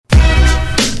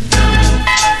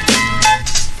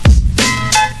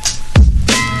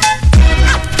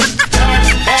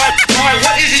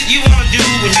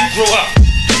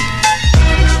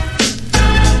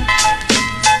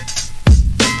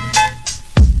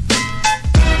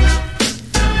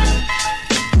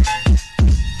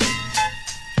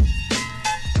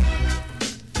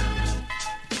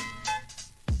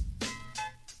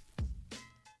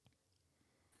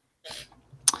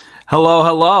Hello,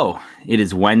 hello. It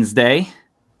is Wednesday,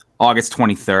 August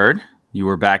 23rd. You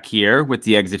are back here with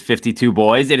the Exit 52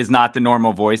 boys. It is not the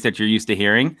normal voice that you're used to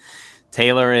hearing.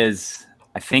 Taylor is,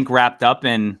 I think, wrapped up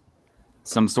in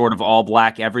some sort of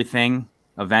all-black everything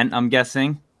event, I'm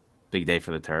guessing. Big day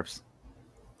for the Terps.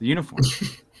 The uniform.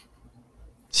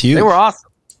 It's huge. They were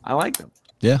awesome. I like them.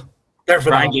 Yeah.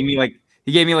 Brian gave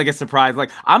me a surprise.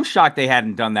 Like, I'm shocked they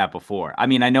hadn't done that before. I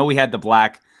mean, I know we had the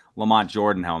black Lamont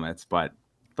Jordan helmets, but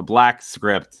the black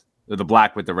script, or the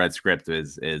black with the red script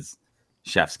is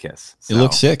chef's kiss. So. It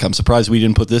looks sick. I'm surprised we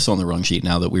didn't put this on the run sheet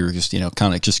now that we were just,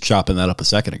 kind of just chopping that up a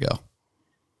second ago.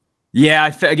 Yeah,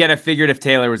 I figured if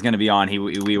Taylor was going to be on,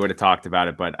 we would have talked about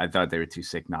it, but I thought they were too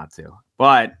sick not to.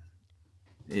 But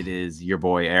it is your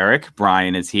boy Eric.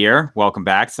 Brian is here. Welcome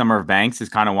back. Summer of Banks is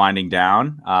kind of winding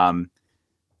down.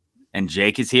 And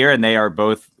Jake is here, and they are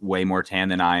both way more tan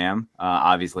than I am.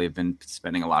 Obviously, I've been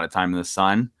spending a lot of time in the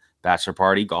sun, bachelor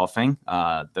party, golfing,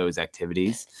 those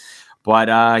activities.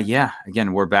 But yeah,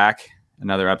 again, we're back.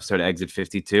 Another episode of Exit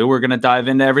 52. We're going to dive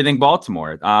into everything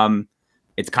Baltimore.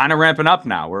 It's kind of ramping up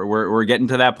now. We're getting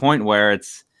to that point where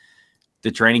it's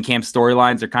the training camp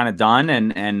storylines are kind of done,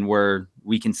 and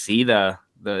we can see the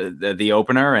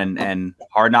opener, and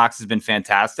Hard Knocks has been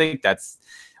fantastic. That's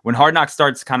when Hard Knocks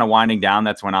starts kind of winding down.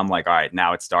 That's when I'm like, all right,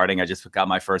 now it's starting. I just got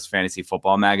my first fantasy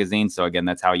football magazine, so again,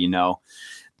 that's how you know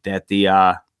that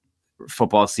the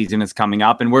football season is coming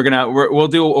up, and we'll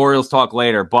do Orioles talk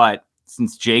later. But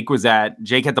since Jake had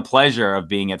the pleasure of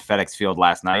being at FedEx Field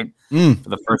last night for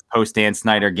the first post-Dan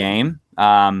Snyder game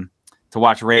to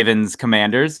watch Ravens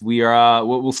Commanders,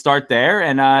 we'll start there.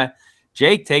 And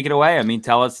Jake, take it away. I mean,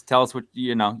 tell us what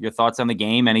your thoughts on the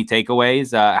game, any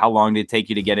takeaways, how long did it take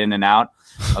you to get in and out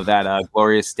of that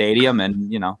glorious stadium,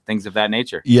 and things of that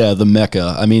nature. Yeah, the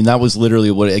Mecca. I mean, that was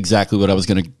literally exactly what I was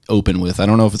going to open with. I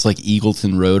don't know if it's like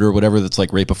Eagleton Road or whatever that's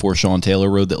like right before Sean Taylor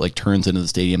Road that like turns into the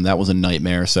stadium. That was a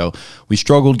nightmare. So we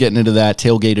struggled getting into that,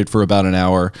 tailgated for about an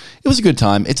hour. It was a good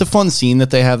time. It's a fun scene that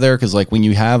they have there because like when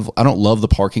I don't love the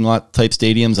parking lot type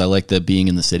stadiums. I like the being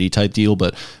in the city type deal.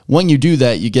 But when you do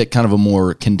that, you get kind of a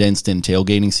more condensed in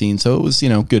tailgating scene. So it was,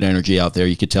 good energy out there.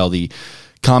 You could tell the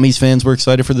Commies fans were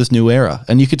excited for this new era.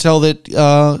 And you could tell that,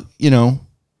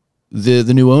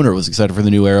 the new owner was excited for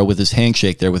the new era with his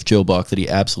handshake there with Joe Buck that he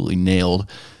absolutely nailed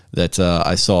that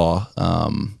I saw,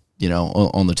 on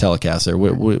the telecast there.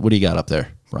 What do you got up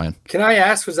there, Brian? Can I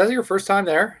ask, was that your first time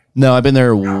there? No, I've been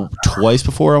there twice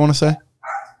before, I want to say.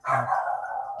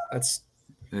 That's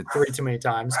three too many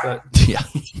times, but yeah,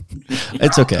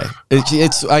 it's okay.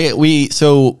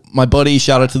 So my buddy,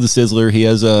 shout out to the Sizzler. He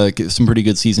has some pretty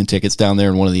good season tickets down there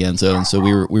in one of the end zones. So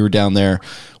we were down there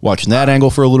watching that angle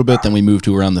for a little bit. Then we moved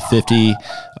to around the 50.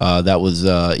 That was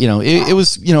it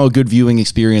was a good viewing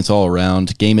experience all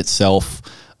around. Game itself,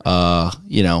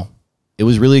 it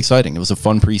was really exciting. It was a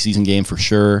fun preseason game for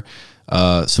sure.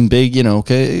 Some big,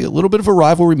 a little bit of a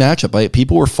rivalry matchup.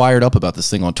 People were fired up about this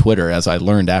thing on Twitter, as I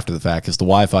learned after the fact, because the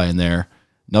Wi-Fi in there,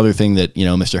 another thing that,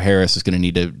 Mr. Harris is going to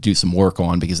need to do some work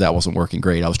on because that wasn't working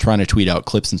great. I was trying to tweet out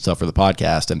clips and stuff for the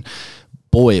podcast, and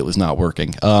boy, it was not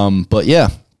working. But yeah,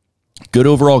 good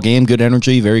overall game, good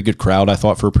energy, very good crowd, I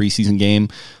thought, for a preseason game.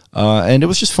 And it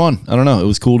was just fun. I don't know. It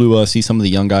was cool to see some of the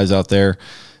young guys out there.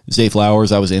 Zay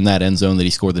Flowers, I was in that end zone that he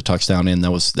scored the touchdown in.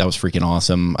 That was freaking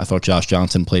awesome. I thought Josh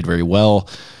Johnson played very well.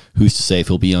 Who's to say if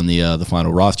he'll be on the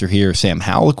final roster here? Sam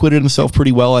Howell acquitted himself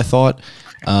pretty well, I thought.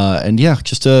 And yeah,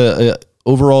 just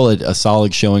overall a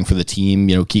solid showing for the team.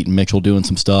 Keaton Mitchell doing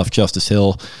some stuff. Justice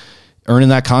Hill earning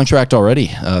that contract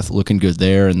already, looking good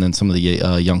there. And then some of the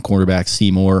young cornerbacks,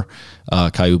 Seymour,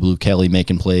 Kyu Blue Kelly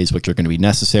making plays, which are going to be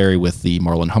necessary with the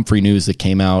Marlon Humphrey news that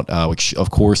came out, which,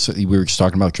 of course, we were just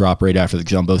talking about drop rate after the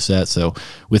jumbo set. So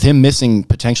with him missing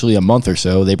potentially a month or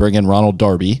so, they bring in Ronald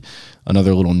Darby,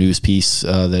 another little news piece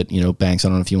that, Banks, I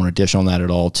don't know if you want to dish on that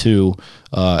at all, too,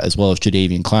 as well as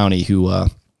Jadeveon Clowney, who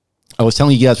I was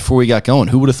telling you guys before we got going,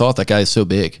 who would have thought that guy is so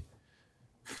big?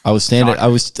 I was sitting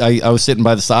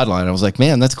by the sideline. I was like,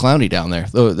 man, that's Clowney down there.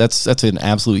 Oh, that's an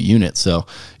absolute unit. So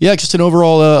yeah, just an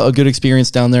overall a good experience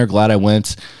down there. Glad I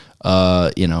went.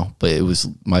 But it was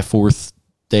my fourth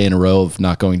day in a row of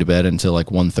not going to bed until like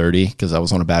 1:30 because I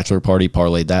was on a bachelor party,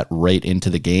 parlayed that right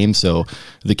into the game. So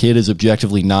the kid is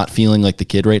objectively not feeling like the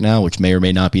kid right now, which may or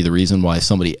may not be the reason why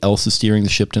somebody else is steering the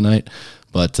ship tonight.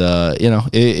 But,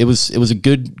 it was a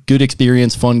good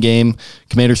experience, fun game.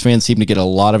 Commanders fans seem to get a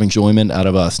lot of enjoyment out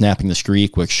of snapping the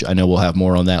streak, which I know we'll have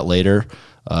more on that later,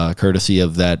 courtesy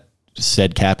of that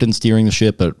said captain steering the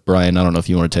ship. But, Brian, I don't know if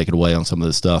you want to take it away on some of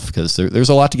this stuff because there's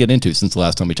a lot to get into since the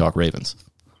last time we talked Ravens.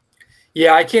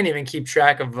 Yeah, I can't even keep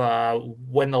track of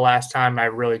when the last time I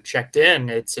really checked in.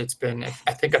 It's been,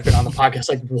 I think I've been on the podcast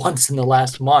like once in the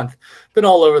last month. Been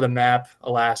all over the map: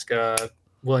 Alaska,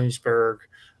 Williamsburg,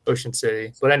 Ocean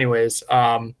City. But anyways,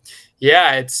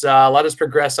 yeah, it's let us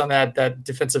progress on that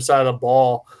defensive side of the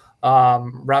ball.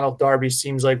 Ronald Darby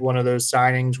seems like one of those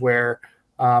signings where,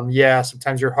 yeah,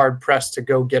 sometimes you're hard pressed to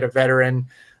go get a veteran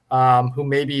who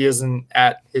maybe isn't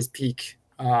at his peak.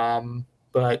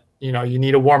 But you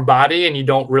need a warm body, and you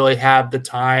don't really have the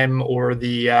time or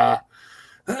the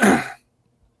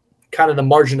kind of the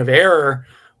margin of error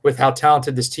with how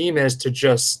talented this team is to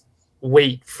just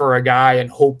wait for a guy and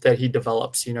hope that he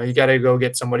develops. You got to go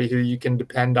get somebody who you can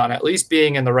depend on at least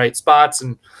being in the right spots,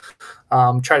 and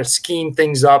try to scheme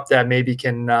things up that maybe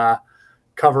can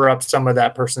cover up some of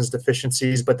that person's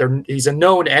deficiencies. But he's a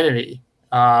known entity,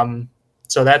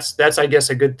 so that's I guess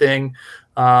a good thing.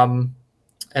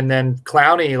 And then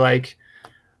Clowney, like,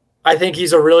 I think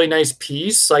he's a really nice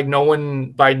piece. Like,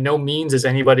 by no means is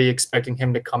anybody expecting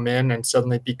him to come in and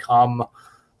suddenly become,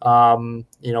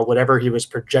 whatever he was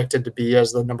projected to be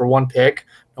as the number one pick.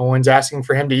 No one's asking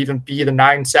for him to even be the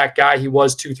 9-sack guy he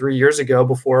was 2-3 years ago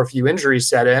before a few injuries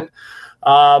set in.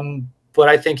 But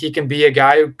I think he can be a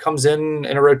guy who comes in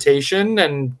a rotation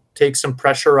and takes some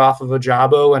pressure off of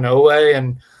Ajabo and Owe,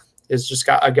 and is just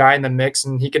got a guy in the mix,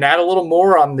 and he can add a little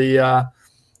more in the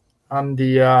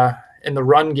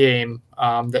run game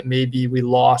that maybe we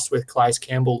lost with Clyde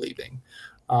Campbell leaving,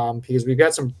 because we've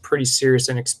got some pretty serious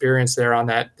inexperience there on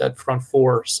that front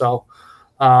four. So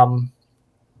a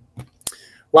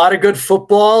lot of good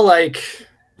football. Like,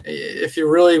 if you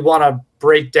really want to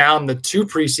break down the 2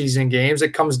 preseason games,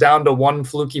 it comes down to one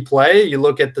fluky play. You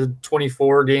look at the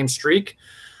 24-game streak.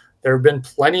 There have been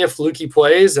plenty of fluky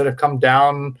plays that have come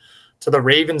down to the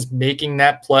Ravens making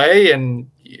that play, and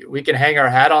we can hang our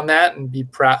hat on that and be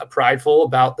prideful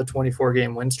about the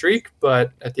 24-game win streak.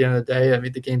 But at the end of the day, I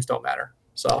mean, the games don't matter.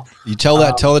 So you tell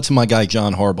it to my guy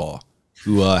John Harbaugh,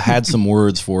 who had some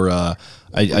words for. I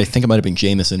think it might have been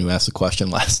Jameson who asked the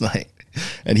question last night,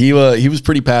 and he was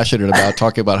pretty passionate about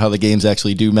talking about how the games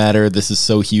actually do matter. This is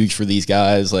so huge for these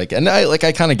guys. I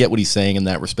kind of get what he's saying in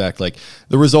that respect. Like,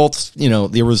 the results,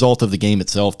 the result of the game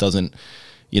itself doesn't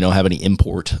have any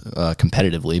import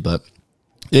competitively, but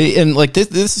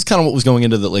this is kind of what was going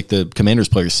into the Commanders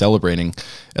players celebrating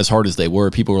as hard as they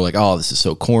were. People were like, "Oh, this is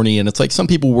so corny," and it's like some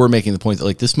people were making the point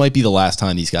that this might be the last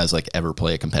time these guys ever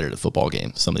play a competitive football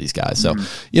game. Some of these guys, so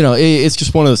it's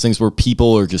just one of those things where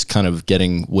people are just kind of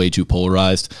getting way too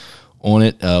polarized on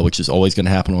it, which is always going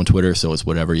to happen on Twitter. So it's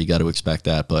whatever, you got to expect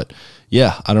that. But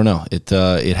yeah, I don't know.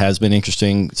 It has been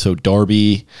interesting. So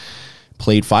Darby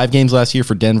played 5 games last year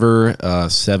for Denver,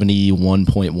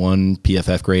 71.1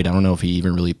 PFF grade. I don't know if he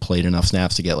even really played enough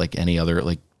snaps to get any other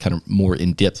kind of more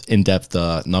in-depth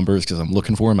numbers, because I'm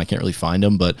looking for him. I can't really find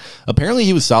him, but apparently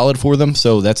he was solid for them.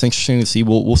 So that's interesting to see.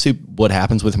 We'll see what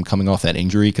happens with him coming off that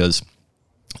injury, because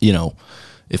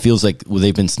it feels like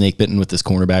they've been snake bitten with this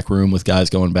cornerback room, with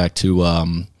guys going back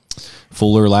to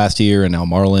Fuller last year and now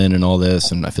Marlin and all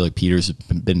this, and I feel like Peters has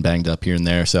been banged up here and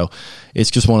there. So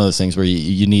it's just one of those things where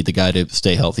you need the guy to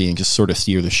stay healthy and just sort of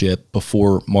steer the ship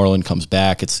before Marlin comes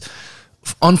back. It's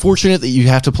unfortunate that you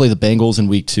have to play the Bengals in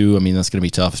week 2. I mean, that's going to be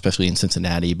tough, especially in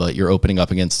Cincinnati, but you're opening up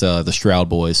against the Stroud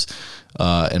boys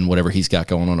and whatever he's got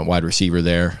going on at wide receiver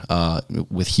there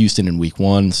with Houston in week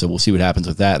 1. So we'll see what happens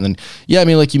with that. And then, yeah, I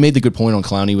mean, you made the good point on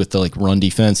Clowney with the run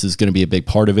defense is going to be a big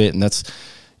part of it. And that's,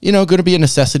 going to be a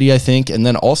necessity, I think. And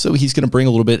then also he's going to bring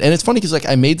a little bit. And it's funny because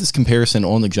I made this comparison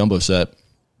on the Jumbo set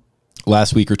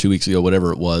last week or 2 weeks ago,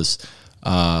 whatever it was,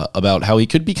 about how he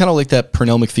could be kind of like that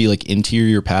Pernell McPhee,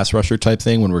 interior pass rusher type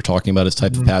thing. When we're talking about his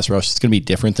type of pass rush, it's going to be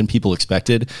different than people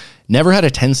expected. Never had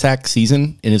a 10-sack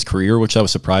season in his career, which I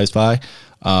was surprised by.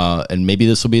 And maybe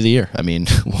this will be the year. I mean,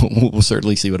 we'll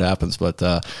certainly see what happens.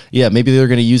 But yeah, maybe they're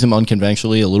going to use him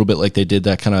unconventionally, a little bit like they did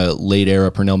that kind of late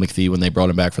era Pernell McPhee when they brought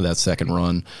him back for that second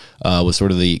run, was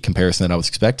sort of the comparison that I was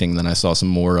expecting. Then I saw some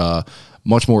more,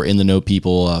 much more in the know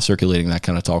people circulating that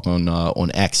kind of talk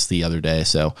on X the other day.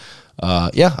 So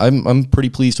yeah, I'm pretty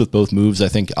pleased with both moves. I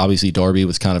think obviously Darby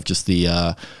was kind of just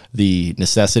the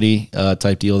necessity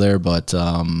type deal there, but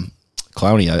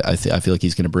Clowney, I feel like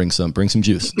he's going to bring some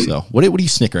juice. So what are you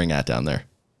snickering at down there?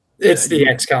 It's the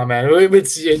X comment.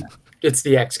 It's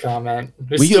the X comment.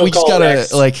 We just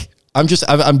gotta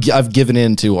I've given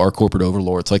in to our corporate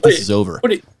overlords. This is over. What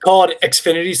do you call it?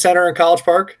 Xfinity Center in College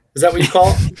Park? Is that what you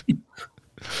call it?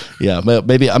 Yeah,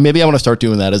 maybe I want to start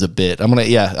doing that as a bit. That's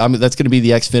going to be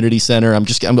the Xfinity Center.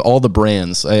 I'm all the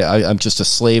brands. I'm just a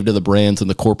slave to the brands and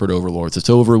the corporate overlords. It's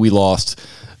over. We lost.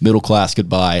 Middle class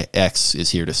goodbye. X is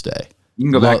here to stay. You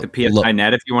can go back to PSI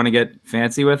Net if you want to get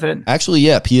fancy with it. Actually,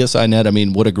 yeah, PSI Net. I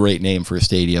mean, what a great name for a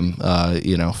stadium.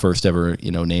 First ever,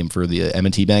 name for the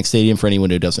M&T Bank Stadium for anyone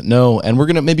who doesn't know. And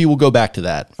we'll go back to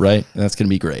that, right? And that's going to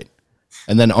be great.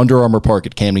 And then Under Armour Park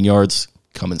at Camden Yards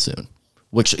coming soon.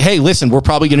 Which, hey, listen, we're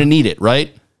probably going to need it,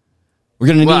 right? We're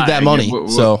going to need that money.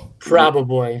 So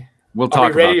probably. We'll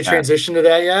talk about that. Are we ready to transition to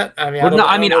that yet? I mean, I don't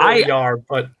know where we are,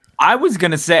 but I was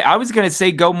gonna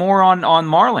say go more on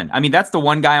Marlon. I mean, that's the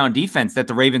one guy on defense that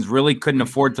the Ravens really couldn't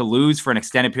afford to lose for an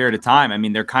extended period of time. I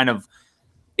mean, they're kind of,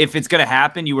 if it's gonna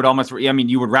happen, you would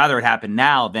rather it happen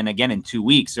now than again in 2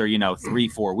 weeks or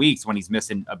 3-4 weeks when he's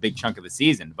missing a big chunk of the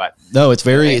season. But no, it's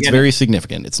very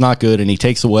significant. It's not good, and he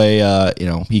takes away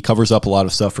he covers up a lot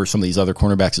of stuff for some of these other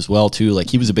cornerbacks as well too. Like,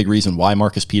 he was a big reason why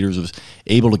Marcus Peters was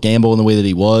able to gamble in the way that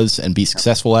he was and be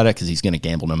successful at it, because he's going to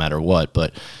gamble no matter what.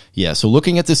 But yeah, so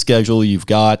looking at the schedule, you've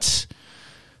got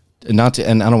and I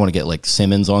don't want to get like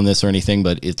Simmons on this or anything,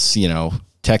 but it's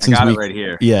Texans I got week, it right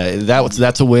here. Yeah,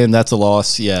 that's a win. That's a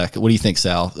loss. Yeah. What do you think,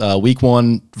 Sal? Week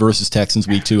 1 versus Texans.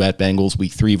 Week 2 at Bengals.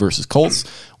 Week 3 versus Colts.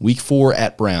 Week 4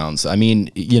 at Browns. I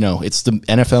mean, it's the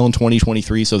NFL in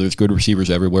 2023, so there's good receivers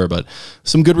everywhere, but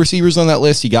some good receivers on that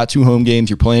list. You got 2 home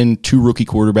games. You're playing 2 rookie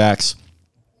quarterbacks,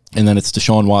 and then it's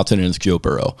Deshaun Watson and it's Joe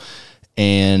Burrow.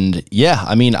 And yeah,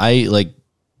 I mean, I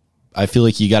feel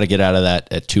like you got to get out of that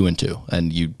at 2-2,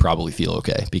 and you'd probably feel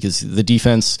okay, because the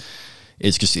defense,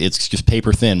 it's just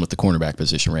paper thin with the cornerback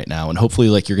position right now. And hopefully,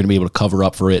 you're going to be able to cover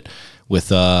up for it with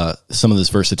some of this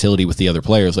versatility with the other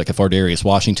players. Like, if Ardarius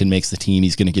Washington makes the team,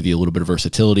 he's going to give you a little bit of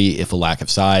versatility, if a lack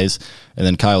of size. And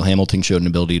then Kyle Hamilton showed an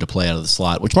ability to play out of the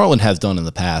slot, which Marlon has done in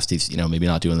the past. He's, maybe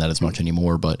not doing that as much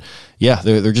anymore. But yeah,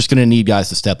 they're just going to need guys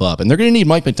to step up. And they're going to need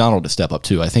Mike McDonald to step up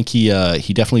too. I think he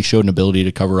definitely showed an ability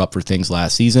to cover up for things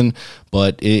last season,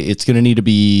 but it's going to need to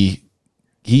be...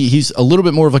 He's a little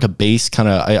bit more of like a base kind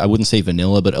of, I wouldn't say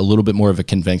vanilla, but a little bit more of a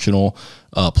conventional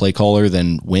play caller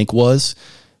than Wink was.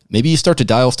 Maybe you start to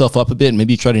dial stuff up a bit, and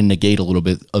maybe you try to negate a little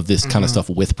bit of this kind of stuff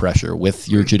with pressure, with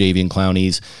your Jadeveon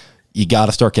Clowneys. You got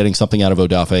to start getting something out of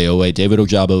Odafe Oweh. David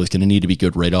Ojabo is going to need to be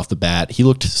good right off the bat. He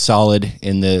looked solid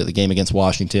in the game against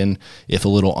Washington, if a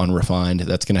little unrefined.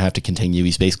 That's going to have to continue.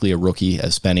 He's basically a rookie,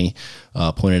 as Spenny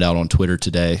pointed out on Twitter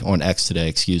today, on X today,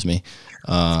 excuse me.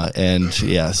 And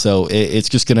yeah, so it's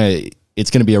going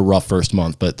to be a rough first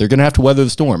month, but they're going to have to weather the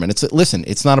storm. And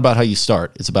it's not about how you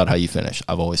start. It's about how you finish.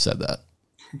 I've always said that.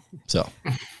 So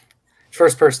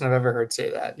first person I've ever heard say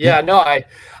that. Yeah, no,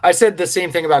 I said the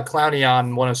same thing about Clowney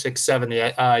on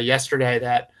 106.7 yesterday,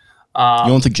 that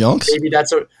you want the junks? Maybe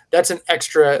that's an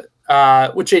extra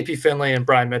with JP Finley and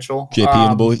Brian Mitchell. JP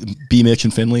and the boys, B Mitch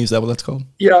and Finley, is that what that's called?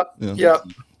 Yeah.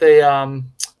 They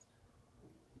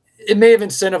it may have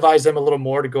incentivized them a little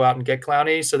more to go out and get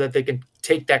Clowney, so that they can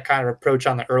take that kind of approach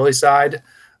on the early side.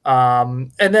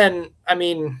 And then, I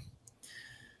mean,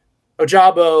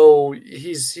 Ojabo,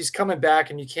 he's coming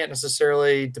back, and you can't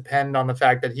necessarily depend on the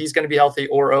fact that he's going to be healthy,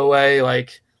 or Oweh.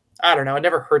 Like, I don't know. It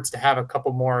never hurts to have a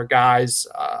couple more guys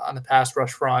on the pass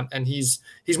rush front, and he's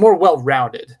more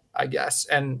well-rounded, I guess.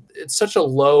 And it's such a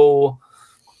low,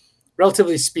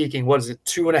 relatively speaking, what is it,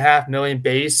 $2.5 million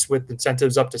base with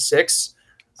incentives up to $6 million?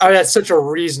 I mean, that's such a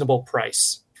reasonable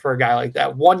price for a guy like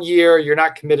that. 1 year, you're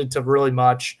not committed to really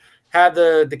much. Have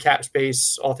the cap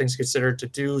space, all things considered, to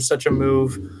do such a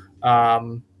move.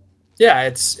 Yeah,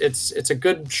 it's a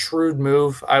good, shrewd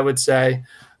move, I would say.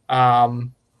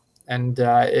 And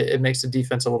it makes the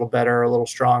defense a little better, a little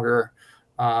stronger,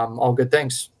 all good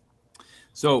things.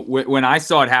 So when I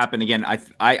saw it happen again,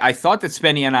 I thought that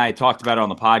Spenny and I talked about it on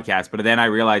the podcast, but then I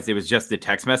realized it was just the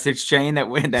text message chain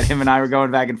that him and I were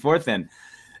going back and forth in.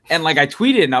 And I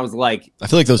tweeted, and I was like, I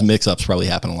feel like those mix-ups probably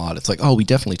happen a lot. It's like, oh, we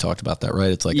definitely talked about that,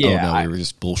 right? It's like, yeah, oh no, we were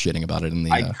just bullshitting about it in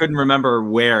the. I couldn't remember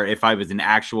if I was in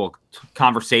actual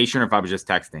conversation or if I was just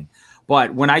texting.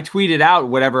 But when I tweeted out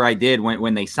whatever I did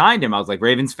when they signed him, I was like,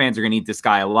 Ravens fans are going to eat this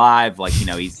guy alive.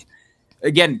 He's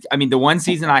again. I mean, the one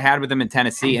season I had with him in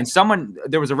Tennessee, and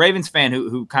there was a Ravens fan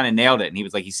who kind of nailed it, and he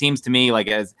was like, he seems to me like,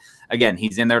 as again,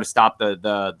 he's in there to stop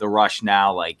the rush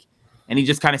now, and he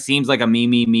just kind of seems like a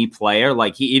me player.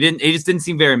 He just didn't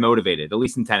seem very motivated, at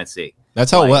least in Tennessee.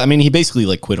 That's how. I mean, he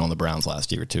basically quit on the Browns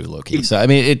last year too, low key. So I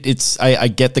mean, I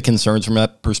get the concerns from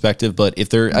that perspective, but if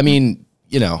they're, I mean,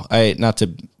 not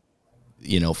to,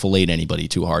 fillet anybody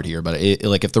too hard here, but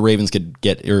if the Ravens could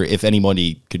get, or if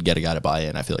anybody could get a guy to buy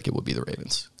in, I feel like it would be the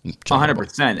Ravens.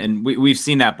 100%, and we've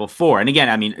seen that before. And again,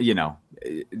 I mean,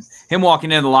 him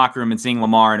walking into the locker room and seeing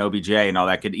Lamar and OBJ and all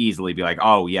that could easily be like,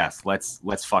 oh yes,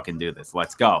 let's fucking do this.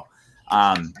 Let's go.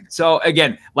 So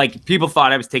again, people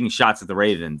thought I was taking shots at the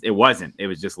Ravens. It wasn't. It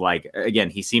was just again,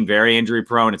 he seemed very injury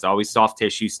prone. It's always soft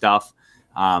tissue stuff.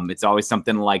 It's always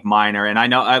something like minor. And I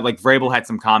know like Vrabel had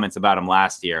some comments about him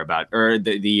last year or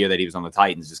the year that he was on the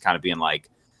Titans, just kind of being like,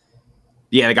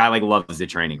 yeah, the guy like loves the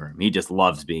training room. He just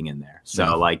loves being in there.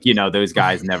 So like, those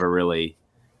guys never really,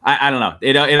 I don't know.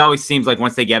 It always seems like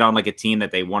once they get on like a team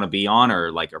that they want to be on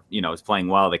or is playing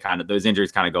well, they those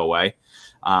injuries kind of go away.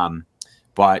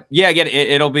 But yeah, again,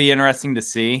 it'll be interesting to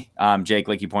see. Jake,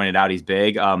 like you pointed out, he's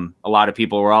big. A lot of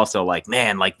people were also like,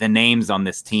 man, like the names on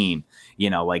this team,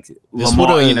 like this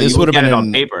Lamar, would have been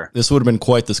on paper. This would have been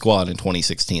quite the squad in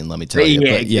 2016. Let me tell you.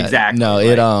 Yeah, but yeah, exactly. No,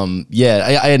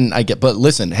 right. I get. But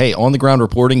listen, hey, on the ground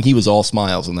reporting, he was all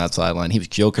smiles on that sideline. He was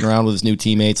joking around with his new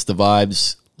teammates. The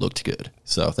vibes looked good.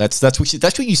 So that's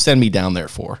what you send me down there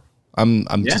for. I'm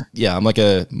like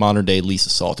a modern day Lisa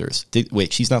Salters.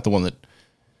 Wait, she's not the one that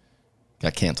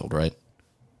got canceled, right?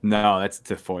 No, that's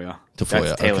Tafoya.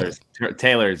 That's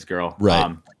Taylor's girl.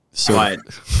 Right. But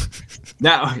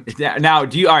now,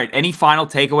 do you all right? Any final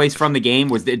takeaways from the game?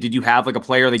 Did you have like a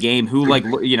player of the game who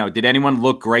did anyone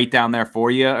look great down there for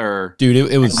you? Or dude,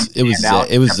 it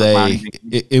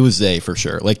was Zay for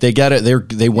sure. Like they got it.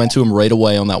 They went to him right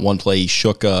away on that one play. He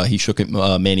shook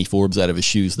Manny Forbes out of his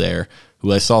shoes there.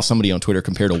 Who I saw somebody on Twitter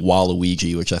compare to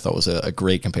Waluigi, which I thought was a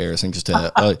great comparison. Just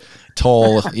a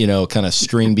tall, kind of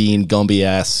string bean, Gumby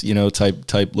ass,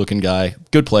 type looking guy.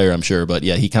 Good player, I'm sure. But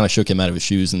yeah, he kind of shook him out of his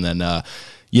shoes. And then,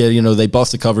 they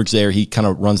bust the coverage there. He kind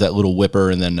of runs that little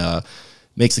whipper and then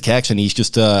makes the catch. And he's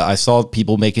just, I saw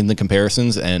people making the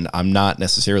comparisons, and I'm not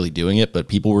necessarily doing it, but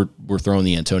people were throwing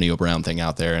the Antonio Brown thing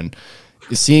out there. And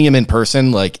seeing him in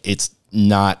person, like it's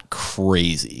not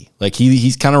crazy. Like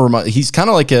he's kind of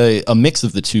like a mix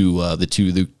of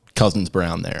the Cousins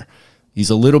Brown there. He's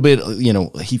a little bit,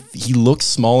 he looks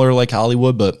smaller like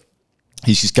Hollywood, but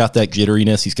he's just got that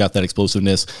jitteriness. He's got that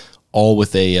explosiveness, all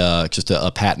with just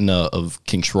a pattern of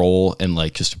control and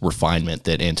like just refinement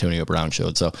that Antonio Brown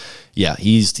showed. So yeah,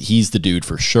 he's the dude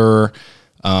for sure.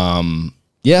 And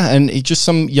just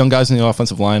some young guys in the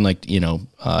offensive line, like, Dan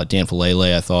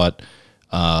Falele, I thought,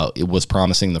 it was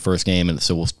promising the first game, and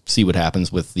so we'll see what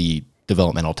happens with the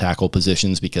developmental tackle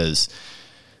positions, because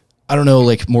I don't know,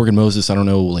 like Morgan Moses, I don't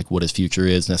know like what his future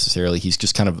is necessarily. He's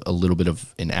just kind of a little bit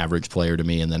of an average player to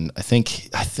me. And then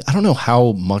I don't know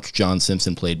how much John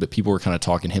Simpson played, but people were kind of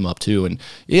talking him up too. And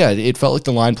yeah, it felt like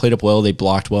the line played up well. They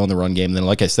blocked well in the run game. And then,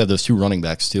 like I said, those two running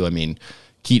backs too. I mean,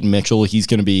 Keaton Mitchell, he's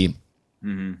going to be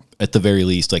at the very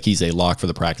least, like he's a lock for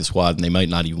the practice squad, and they might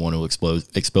not even want to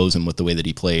expose him with the way that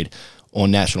he played on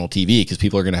national TV, because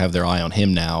people are going to have their eye on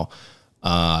him now.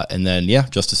 And then,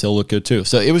 Justice Hill looked good too.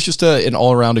 So it was just an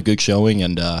all-around a good showing,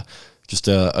 and just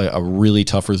a really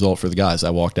tough result for the guys. I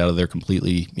walked out of there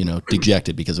completely,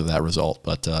 dejected because of that result.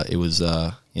 But it was,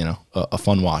 a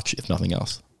fun watch, if nothing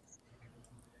else.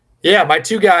 Yeah, my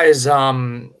two guys,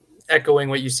 echoing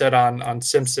what you said on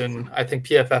Simpson, I think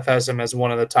PFF has him as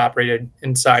one of the top-rated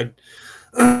inside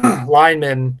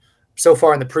linemen so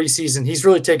far in the preseason. He's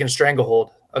really taken a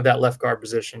stranglehold of that left guard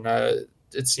position.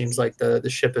 It seems like the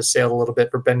ship has sailed a little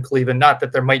bit for Ben Cleveland. Not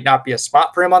that there might not be a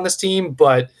spot for him on this team,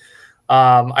 but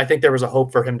I think there was a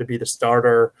hope for him to be the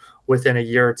starter within a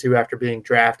year or two after being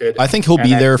drafted. I think he'll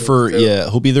be there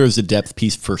he'll be there as a depth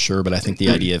piece for sure, but I think the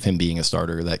idea of him being a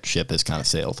starter, that ship has kind of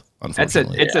sailed,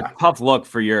 unfortunately. It's a tough look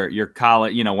for your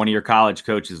college, one of your college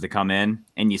coaches to come in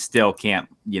and you still can't,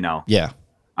 Yeah.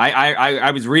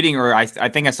 I was reading, or I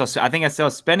think I saw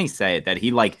Spenny say it, that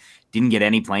he like didn't get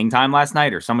any playing time last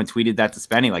night, or someone tweeted that to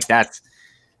Spenny. Like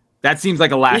that seems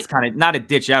like a last kind of, not a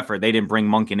ditch effort. They didn't bring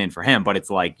Monken in for him, but it's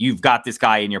like you've got this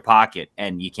guy in your pocket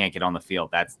and you can't get on the field.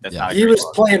 That's not. He was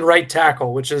playing right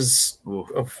tackle, which is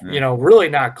really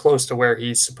not close to where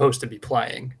he's supposed to be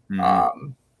playing.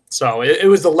 Mm-hmm. So it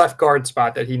was the left guard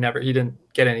spot that he didn't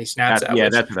get any snaps at. Yeah,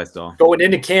 that's what I saw. Going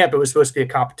into camp, it was supposed to be a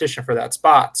competition for that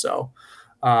spot. So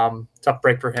tough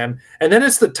break for him. And then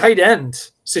it's the tight end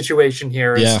situation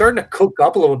here. It's starting to cook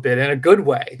up a little bit in a good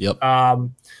way. Yep.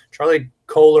 Charlie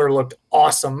Kohler looked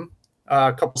awesome.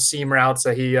 A couple seam routes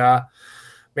that he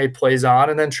made plays on.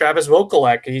 And then Travis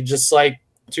Vokalek, he just like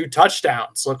 2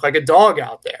 touchdowns, looked like a dog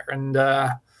out there. And,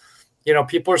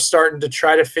 people are starting to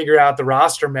try to figure out the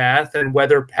roster math and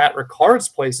whether Pat Ricard's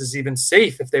place is even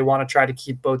safe if they want to try to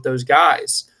keep both those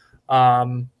guys.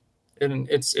 And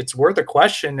it's worth a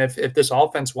question if this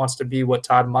offense wants to be what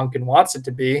Todd Monken wants it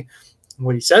to be,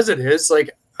 what he says it is.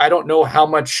 Like, I don't know how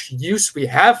much use we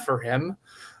have for him.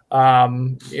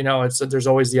 There's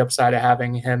always the upside of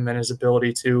having him and his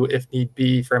ability to, if need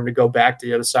be, for him to go back to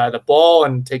the other side of the ball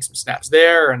and take some snaps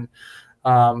there. And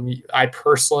I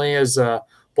personally, as a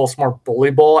Baltimore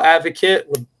bully ball advocate,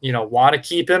 would want to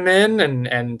keep him in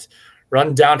and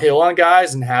run downhill on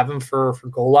guys and have him for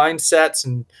goal line sets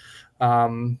and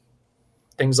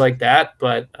things like that.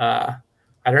 But I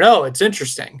don't know. It's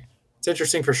interesting. It's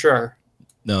interesting for sure.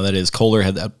 No, that is. Kohler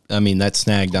had that. I mean, that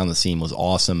snag down the seam was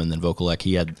awesome. And then Vokalek,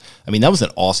 that was an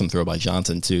awesome throw by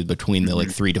Johnson, too, between the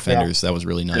three defenders. Yeah. That was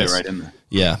really nice. Right in there.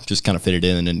 Yeah, just kind of fitted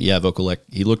in. And Vokalek,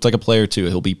 he looked like a player, too.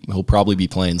 He'll probably be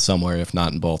playing somewhere, if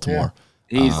not in Baltimore.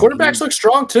 Yeah. Quarterbacks look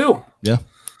strong, too. Yeah.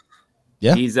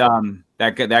 Yeah. He's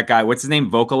that guy. What's his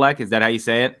name? Vokalek? Is that how you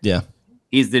say it? Yeah.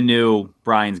 He's the new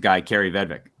Brian's guy, Kerry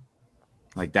Vedvik.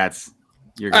 Like that's.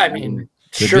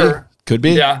 Could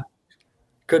be. Yeah.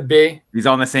 Could be. He's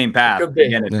on the same path.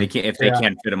 Again, if they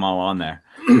can't fit them all on there.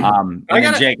 And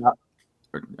then Jake.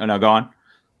 Oh no, go on.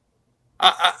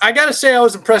 I gotta say, I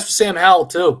was impressed with Sam Howell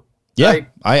too. Yeah,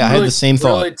 like, I had the same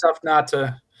thought. Really tough not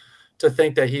to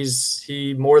think that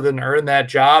he more than earned that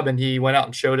job, and he went out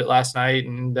and showed it last night.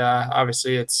 And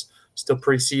obviously, it's still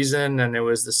preseason, and it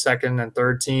was the second and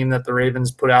third team that the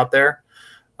Ravens put out there.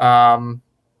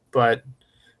 But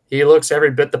he looks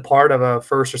every bit the part of a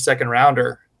first or second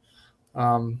rounder.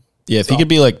 If he could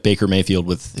be like Baker Mayfield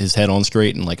with his head on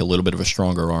straight and like a little bit of a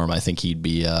stronger arm, I think he'd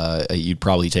be. You'd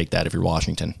probably take that if you're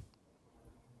Washington.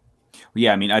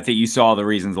 Yeah, I mean, I think you saw the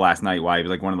reasons last night why he was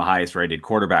like one of the highest rated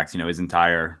quarterbacks. His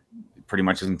entire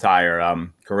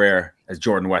career as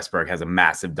Jordan Westberg has a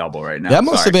massive double right now. That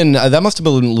must have been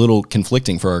a little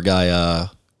conflicting for our guy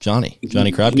Johnny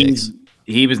Crabcakes.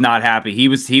 He was not happy. He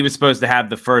was supposed to have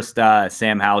the first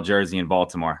Sam Howell jersey in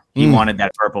Baltimore. He wanted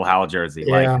that purple Howell jersey.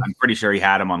 Yeah. Like I'm pretty sure he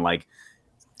had him on like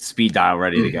speed dial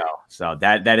ready to go. So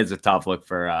that is a tough look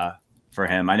for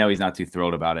him. I know he's not too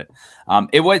thrilled about it.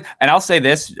 It was, and I'll say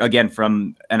this again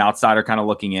from an outsider kind of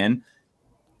looking in.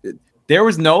 There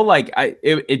was no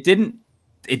it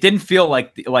didn't feel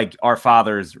like our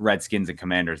father's Redskins and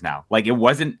Commanders now. Like it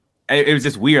wasn't. It was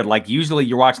just weird. Like usually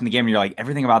you're watching the game and you're like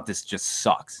everything about this just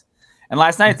sucks. And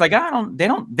last night it's like they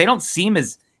don't seem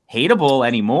as hateable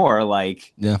anymore.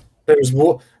 Like there's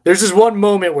this one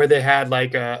moment where they had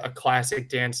like a classic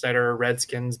Dan Snyder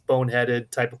Redskins boneheaded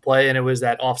type of play, and it was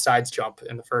that offsides jump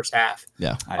in the first half.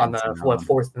 Yeah, on the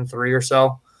 4th and 3 or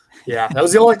so. Yeah, that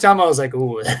was the only time I was like,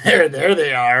 "Ooh, there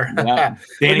they are." Yeah.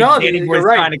 Danny was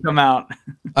trying to come out.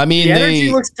 I mean, the energy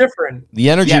looks different. The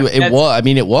energy, it was. I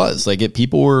mean, it was like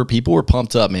people were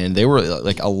pumped up, man. They were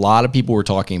like a lot of people were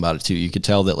talking about it too. You could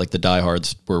tell that like the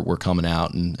diehards were coming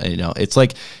out, and it's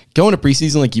like going to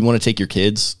preseason. Like you want to take your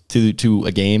kids to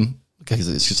a game because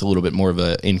it's just a little bit more of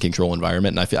a in control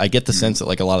environment. And I get the sense that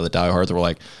like a lot of the diehards were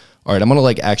like, all right, I'm gonna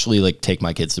like actually like take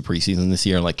my kids to preseason this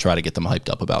year and like try to get them hyped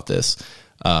up about this.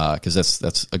 Because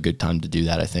that's a good time to do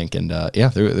that, I think. And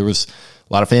there was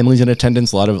a lot of families in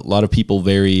attendance, a lot of people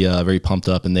very very pumped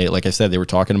up, and they, like I said, they were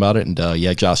talking about it. And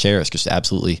Josh Harris just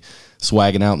absolutely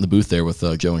swagging out in the booth there with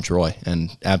Joe and Troy,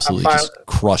 and absolutely just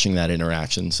crushing that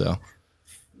interaction. So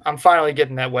I'm finally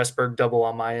getting that Westberg double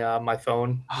on my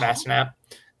phone, Masson app,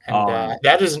 and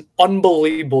that is an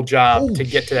unbelievable job to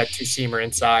get to that two seamer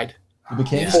inside. You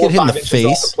can't just get hit in the face.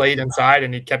 Off the plate inside,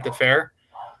 and he kept it fair.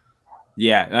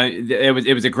 Yeah,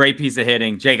 it was a great piece of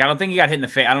hitting. Jake, I don't think he got hit in the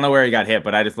face. I don't know where he got hit,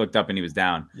 but I just looked up and he was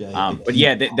down.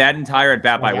 That entire at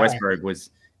bat by Westberg was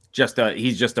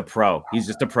he's just a pro. He's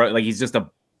just a pro. Like he's just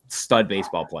a stud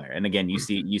baseball player. And again, you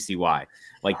see why.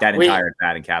 Like that entire at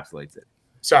bat encapsulates it.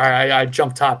 Sorry, I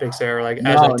jumped topics there. But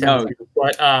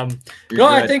no,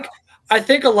 I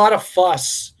think a lot of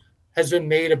fuss has been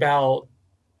made about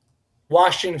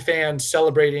Washington fans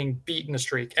celebrating beating the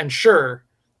streak, and sure.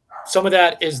 Some of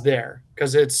that is there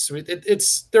because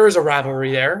there is a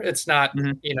rivalry there. It's not,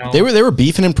 They were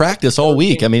beefing in practice all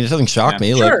week. I mean, it doesn't shock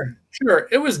me. Sure,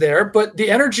 it was there, but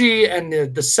the energy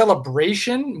and the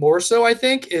celebration more so, I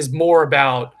think, is more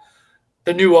about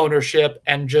the new ownership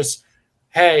and just,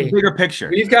 hey, the bigger picture.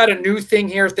 We've got a new thing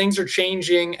here. Things are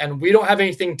changing, and we don't have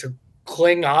anything to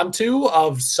cling on to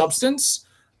of substance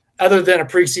other than a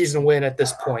preseason win at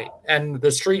this point. And the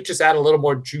streak just add a little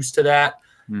more juice to that.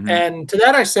 Mm-hmm. And to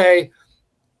that I say,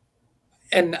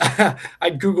 and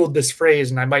I Googled this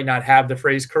phrase, and I might not have the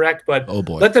phrase correct, but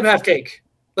let them have cake.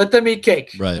 Let them eat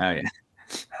cake. Right. Oh, yeah.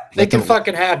 They can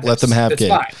fucking have this. Let them have cake.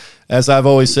 Fine. As I've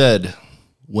always said,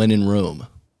 when in Rome.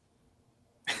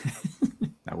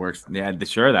 That works. Yeah,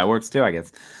 sure, that works too, I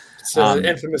guess. It's an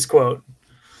infamous quote.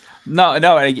 No,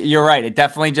 you're right. It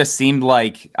definitely just seemed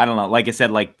like, I don't know, like I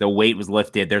said, like the weight was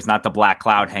lifted. There's not the black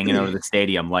cloud hanging over the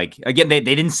stadium. Like, again, they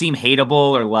didn't seem hateable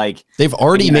or like. They've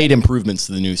already made improvements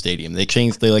to the new stadium. They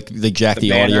changed, they jacked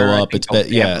the audio up.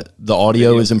 The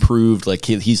audio is improved. Like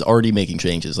he's already making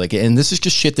changes. Like, and this is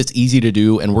just shit that's easy to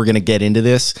do. And we're going to get into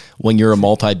this when you're a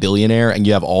multi-billionaire and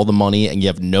you have all the money and you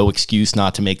have no excuse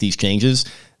not to make these changes.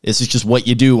 This is just what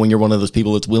you do when you're one of those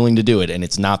people that's willing to do it, and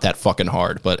it's not that fucking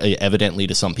hard. But evidently,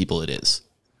 to some people, it is.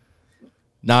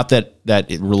 Not that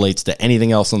it relates to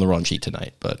anything else on the run sheet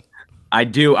tonight, but I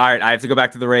do. All right, I have to go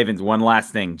back to the Ravens. One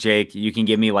last thing, Jake. You can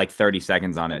give me like 30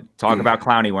 seconds on it. Talk about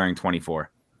Clowney wearing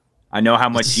 24. I know how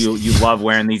much you love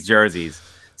wearing these jerseys.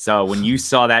 So when you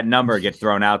saw that number get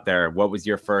thrown out there, what was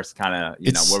your first kind of,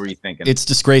 what were you thinking? It's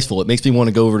disgraceful. It makes me want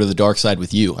to go over to the dark side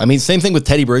with you. I mean, same thing with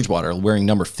Teddy Bridgewater wearing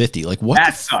number 50. Like, what?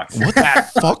 That sucks. What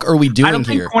the fuck are we doing I don't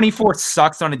here? think 24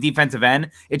 sucks on a defensive end.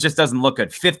 It just doesn't look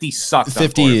good. 50 sucks.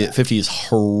 50 is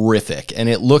horrific. And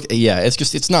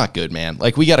it's not good, man.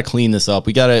 Like, we got to clean this up.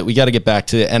 We got to get back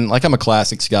to, and like, I'm a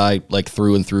classics guy, like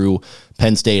through and through.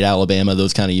 Penn State, Alabama,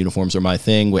 those kind of uniforms are my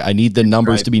thing. I need the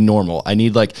numbers to be normal. I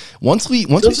need like once we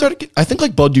started, I think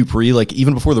like Bud Dupree, like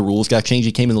even before the rules got changed,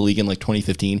 he came in the league in like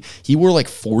 2015. He wore like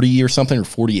 40 or something or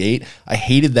 48. I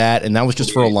hated that, and that was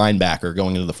just for a linebacker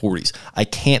going into the 40s. I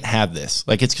can't have this.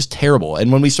 Like, it's just terrible.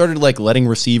 And when we started like letting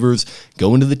receivers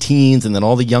go into the teens, and then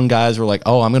all the young guys were like,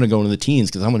 "Oh, I'm going to go into the teens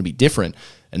because I'm going to be different."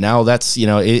 And now that's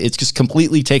it's just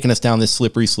completely taken us down this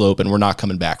slippery slope, and we're not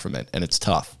coming back from it, and it's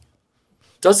tough.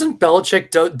 Doesn't Belichick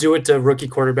do it to rookie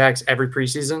quarterbacks every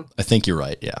preseason? I think you're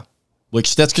right, yeah.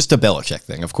 Which that's just a Belichick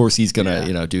thing. Of course, he's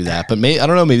gonna do that. But I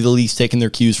don't know. Maybe the league's taking their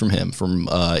cues from him, from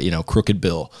Crooked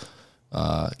Bill.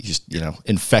 He's just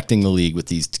infecting the league with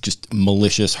these just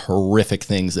malicious, horrific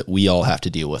things that we all have to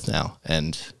deal with now.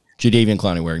 And Jadeveon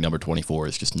Clowney wearing number 24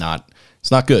 is just not. It's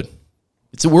not good.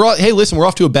 Hey, listen, we're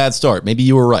off to a bad start. Maybe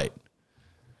you were right.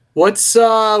 What's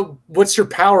your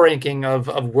power ranking of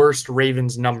worst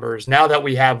Ravens numbers now that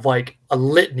we have like a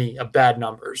litany of bad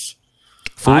numbers?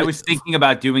 I was thinking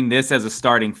about doing this as a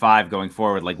starting 5 going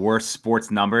forward, like worst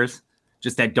sports numbers,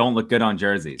 just that don't look good on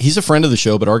jerseys. He's a friend of the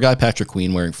show, but our guy Patrick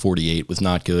Queen wearing 48 was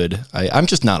not good. I'm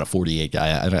just not a 48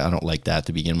 guy. I don't like that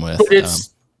to begin with.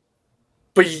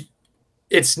 But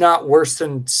it's not worse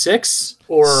than 6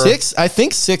 or 6. I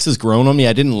think 6 has grown on me.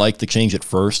 I didn't like the change at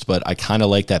first, but I kind of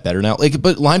like that better now. Like,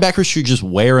 but linebackers should just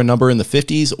wear a number in the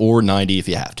 50s or 90 if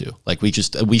you have to. Like, we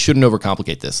shouldn't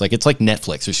overcomplicate this. Like, it's like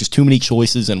Netflix. There's just too many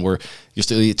choices, and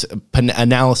it's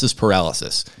analysis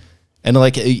paralysis. And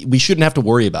like, we shouldn't have to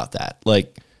worry about that.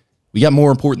 Like, we got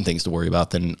more important things to worry about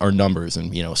than our numbers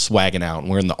and swagging out and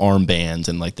wearing the armbands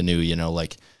and like the new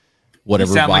like.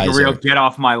 Whatever. You sound visor. like a real get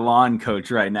off my lawn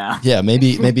coach right now. Yeah,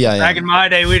 maybe I am. Back in my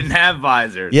day, we didn't have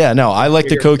visors. Yeah, no, I like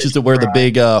the coaches that wear the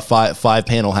big five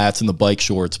panel hats and the bike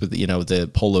shorts with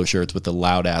the polo shirts with the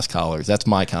loud ass collars. That's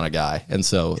my kind of guy, and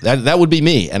so that would be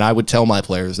me. And I would tell my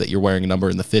players that you're wearing a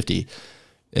number in the 50s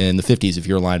if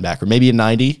you're a linebacker, maybe a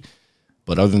 90.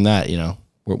 But other than that,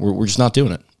 we're just not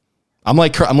doing it. I'm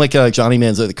like Johnny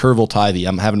Manziel, the Curville Tivy.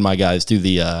 I'm having my guys do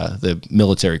the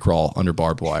military crawl under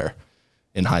barbed wire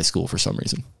in high school for some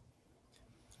reason.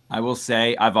 I will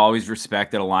say I've always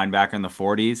respected a linebacker in the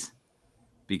 40s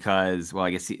because, well,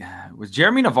 I guess was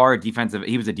Jeremy Navarre defensive.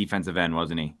 He was a defensive end,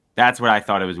 wasn't he? That's what I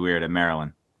thought it was weird at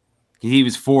Maryland. He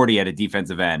was 40 at a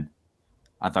defensive end.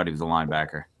 I thought he was a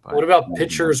linebacker. What about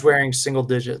pitchers wearing single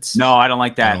digits? No, I don't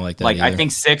like that. I don't like that either. I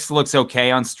think 6 looks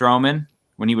okay on Stroman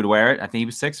when he would wear it. I think he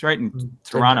was 6, right? In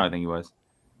Toronto, I think he was.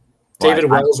 David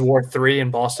Wells wore 3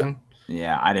 in Boston.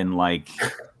 Yeah, I didn't like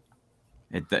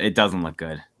it. It doesn't look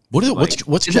good.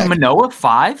 What's Jack Manoa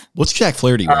 5? What's Jack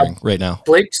Flaherty wearing right now?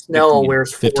 Blake Snell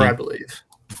wears 4, 15. I believe.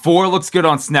 4 looks good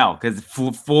on Snell because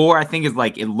 4 I think is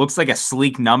like it looks like a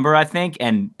sleek number. I think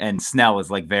and Snell is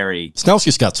like very. Snell's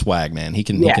just got swag, man. He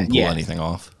can pull anything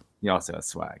off. He also has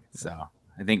swag, so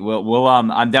I think we'll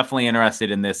I'm definitely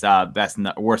interested in this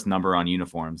worst number on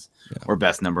uniforms or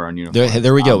best number on uniforms.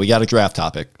 There we go. We got a draft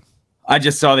topic. I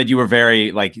just saw that you were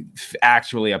very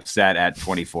actually upset at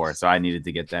 24, so I needed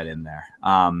to get that in there.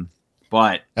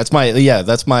 But that's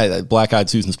my Black-Eyed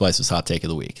Susan Spice's hot take of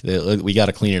the week. We got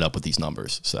to clean it up with these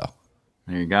numbers. So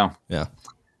there you go. Yeah,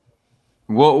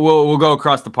 we'll go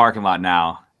across the parking lot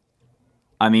now.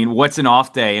 I mean, what's an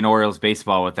off day in Orioles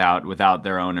baseball without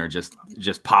their owner just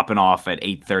popping off at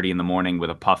 8:30 in the morning with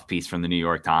a puff piece from the New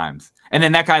York Times, and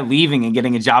then that guy leaving and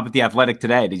getting a job at the Athletic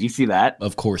today? Did you see that?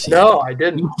 Of course. No, I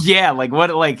didn't. Yeah,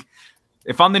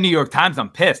 if I'm the New York Times, I'm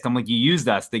pissed. I'm like, you used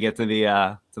us to get to the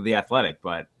Athletic,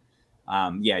 but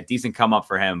decent come up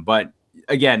for him. But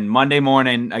again, Monday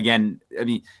morning,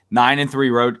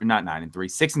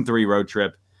 6-3 road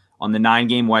trip on the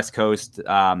 9-game West Coast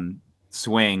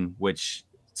swing, which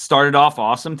started off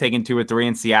awesome, taking 2 or 3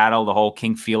 in Seattle, the whole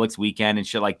King Felix weekend and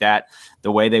shit like that.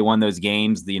 The way they won those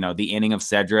games, the inning of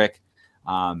Cedric,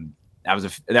 that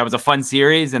was a fun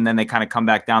series, and then they kind of come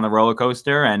back down the roller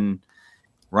coaster and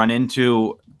run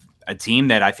into a team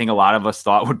that I think a lot of us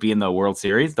thought would be in the World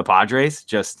Series, the Padres.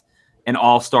 Just an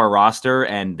all-star roster,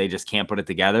 and they just can't put it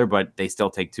together, but they still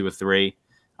take 2 or 3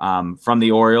 from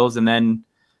the Orioles. And then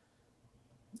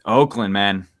Oakland,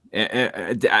 man.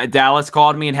 Dallas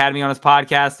called me and had me on his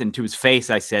podcast, and to his face,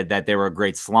 I said that they were a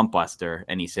great slump buster,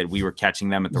 and he said we were catching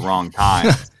them at the wrong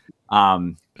time.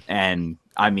 And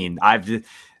I mean,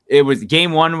 it was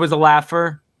game 1 was a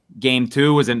laugher. Game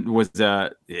 2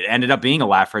 it ended up being a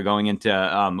laugher going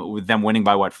into with them winning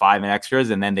by 5 in extras,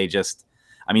 and then they just,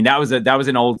 I mean, that was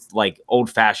an old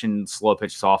fashioned slow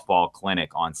pitch softball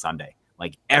clinic on Sunday.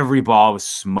 Like every ball was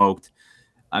smoked.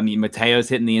 I mean, Mateo's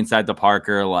hitting the inside the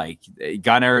Parker, like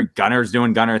Gunner's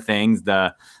doing Gunner things.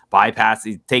 The bypass,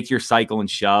 take your cycle and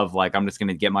shove. Like, I'm just going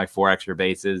to get my 4 extra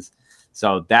bases.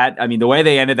 So that, I mean, the way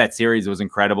they ended that series was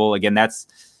incredible. Again, that's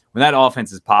when that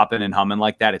offense is popping and humming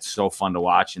like that, it's so fun to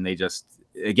watch. And they just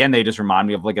remind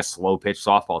me of like a slow pitch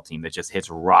softball team that just hits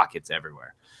rockets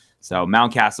everywhere. So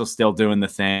Mountcastle's still doing the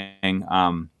thing.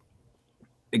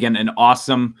 Again, an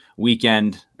awesome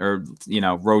weekend or,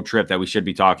 road trip that we should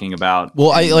be talking about.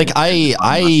 Well, I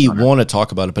want to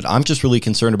talk about it, but I'm just really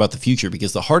concerned about the future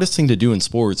because the hardest thing to do in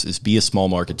sports is be a small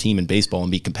market team in baseball and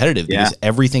be competitive because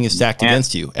everything is stacked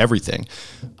against you, everything.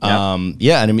 Yep. And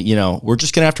I mean, we're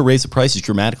just going to have to raise the prices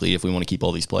dramatically if we want to keep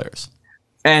all these players.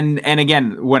 And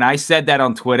again, when I said that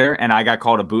on Twitter and I got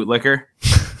called a bootlicker,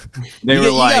 they were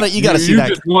you got to see that.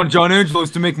 You just want John Angelos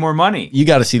to make more money. You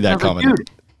got to see that coming. Like, dude,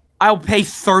 I'll pay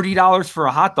 $30 for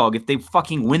a hot dog if they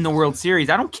fucking win the World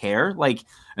Series. I don't care. Like,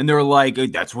 and they're like,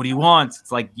 that's what he wants.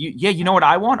 It's like, you know what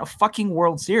I want? A fucking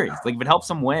World Series. Like, if it helps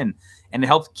them win and it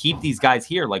helps keep these guys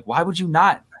here, like, why would you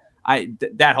not?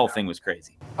 That whole thing was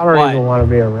crazy. I don't even want to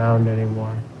be around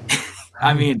anymore.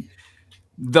 I mean,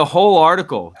 the whole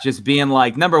article just being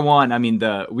like, number one, I mean,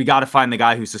 we got to find the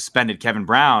guy who suspended Kevin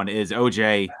Brown is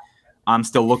OJ. I'm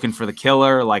still looking for the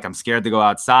killer. Like, I'm scared to go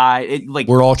outside.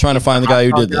 We're all trying to find the guy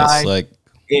who did this. Like,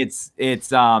 it's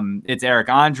Eric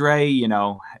Andre,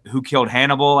 who killed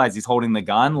Hannibal as he's holding the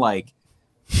gun. Like,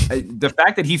 the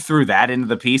fact that he threw that into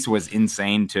the piece was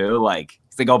insane too. Like,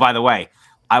 it's like, oh, by the way,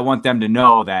 I want them to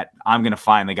know that I'm going to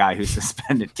find the guy who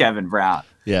suspended Kevin Brown.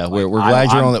 Yeah, we're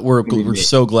glad you're on that. We're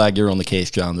so glad you're on the case,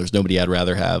 John. There's nobody I'd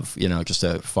rather have, just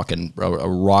a fucking a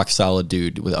rock solid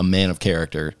dude with a man of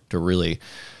character to really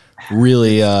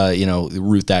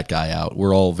root that guy out.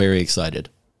 We're all very excited.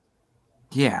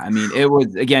 Yeah, I mean, it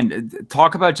was, again,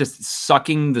 talk about just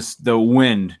sucking the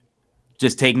wind,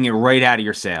 just taking it right out of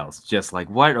your sails. Just like,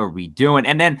 what are we doing?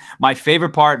 And then my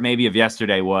favorite part maybe of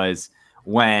yesterday was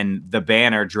when the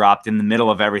banner dropped in the middle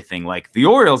of everything, like, the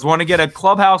Orioles want to get a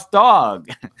clubhouse dog.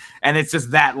 And it's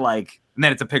just that, like, and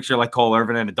then it's a picture like Cole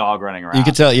Irvin and a dog running around. You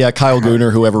can tell, Kyle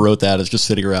Gooner, whoever wrote that, is just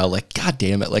sitting around like, God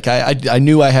damn it. Like, I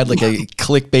knew I had like a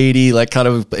clickbaity, like kind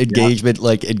of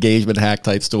engagement hack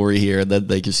type story here. And then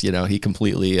they just, he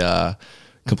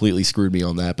completely screwed me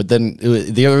on that. But then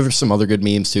there's some other good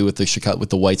memes too with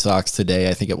the White Sox today.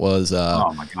 I think it was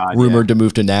oh my God, rumored to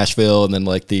move to Nashville, and then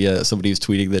like somebody was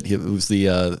tweeting that it was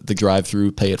the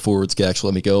drive-through pay it forward sketch.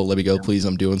 Let me go, please.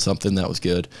 I'm doing something. That was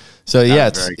good. So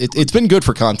it's been good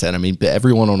for content. I mean,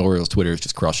 everyone on Orioles Twitter is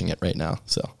just crushing it right now.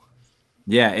 So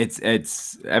yeah,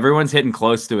 it's everyone's hitting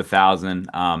close to 1,000.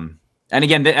 And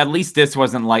again, at least this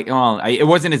wasn't like, it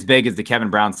wasn't as big as the Kevin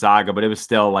Brown saga, but it was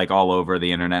still like all over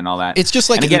the internet and all that. It's just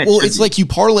like, it's like you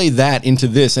parlay that into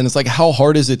this, and it's like, how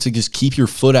hard is it to just keep your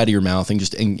foot out of your mouth and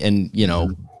just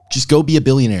just go be a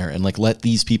billionaire and like let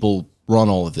these people run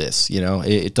all of this?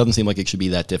 It doesn't seem like it should be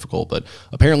that difficult, but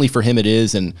apparently for him it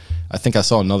is. And I think I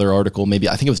saw another article, I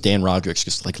think it was Dan Roderick's,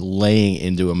 just like laying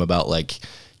into him about like,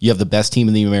 you have the best team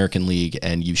in the American League,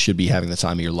 and you should be having the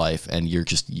time of your life, and you're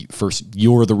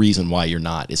the reason why you're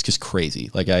not. It's just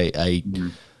crazy. Like, I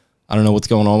don't know what's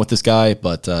going on with this guy,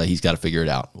 but he's got to figure it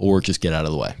out or just get out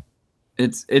of the way.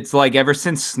 It's like ever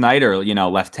since Snyder,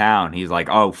 left town, he's like,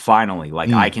 oh, finally,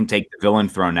 like I can take the villain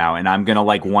throne now, and I'm gonna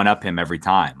like one up him every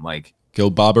time. Like,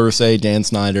 go Bob Irsay, Dan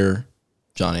Snyder,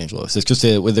 John Angelos. It's just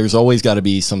there's always got to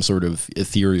be some sort of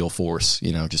ethereal force,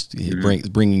 just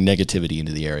bringing negativity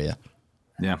into the area.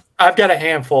 Yeah, I've got a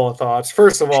handful of thoughts.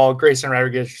 First of all, Grayson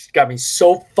Rodriguez got me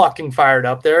so fucking fired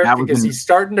up there because he's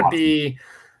starting to be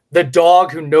the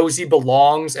dog who knows he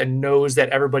belongs and knows that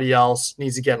everybody else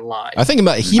needs to get in line. I think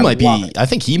he might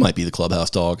be the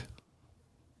clubhouse dog.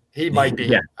 He might be.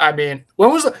 Yeah. I mean, when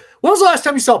When was the last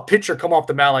time you saw a pitcher come off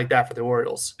the mound like that for the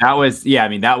Orioles? That was,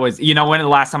 when the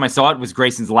last time I saw it was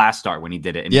Grayson's last start when he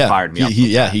did it and he fired me up.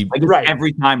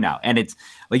 Every time now. And it's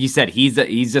like you said,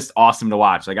 he's just awesome to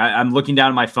watch. Like I'm looking down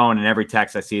at my phone and every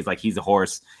text I see is like, he's a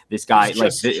horse. This guy,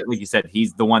 like you said,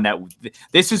 he's the one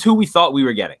this is who we thought we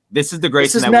were getting. This is the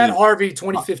Grayson. This is Matt Harvey,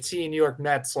 2015 New York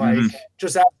Mets, like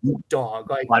just absolute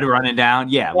dog. Like running down.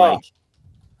 Yeah. Wow.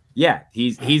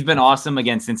 He's been awesome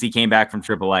again since he came back from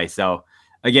AAA. So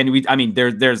again,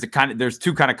 there's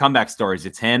two kind of comeback stories.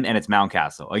 It's him and it's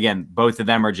Mountcastle. Again, both of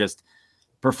them are just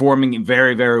performing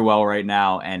very, very well right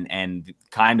now and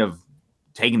kind of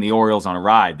taking the Orioles on a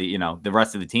ride. The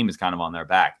rest of the team is kind of on their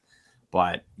back.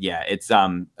 But yeah, it's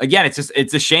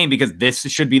it's a shame because this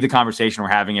should be the conversation we're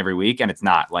having every week, and it's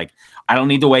not. Like, I don't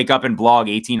need to wake up and blog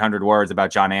 1,800 words about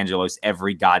John Angelos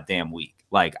every goddamn week.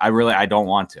 Like, I don't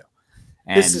want to.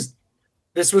 And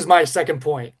this was my second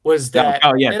point, was that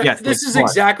this is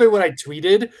exactly what I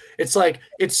tweeted. It's like,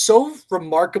 it's so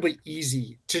remarkably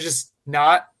easy to just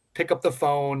not pick up the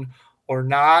phone or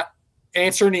not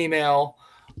answer an email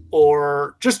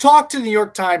or just talk to the New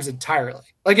York Times entirely.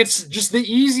 Like, it's just the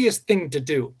easiest thing to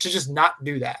do, to just not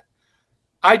do that.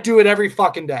 I do it every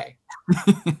fucking day.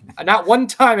 Not one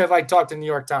time have I talked to the New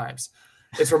York Times.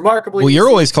 It's remarkably easy. You're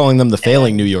always calling them the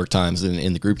failing New York Times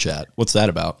in the group chat. What's that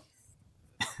about?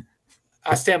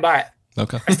 I stand by it.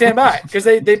 Okay. I stand by it because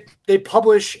they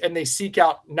publish and they seek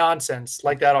out nonsense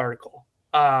like that article.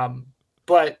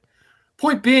 But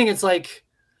point being, it's like,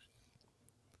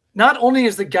 not only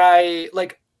is the guy,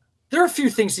 like, there are a few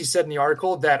things he said in the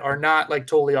article that are not like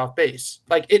totally off base.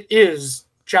 Like, it is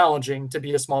challenging to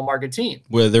be a small market team.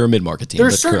 Well, they're a mid-market team.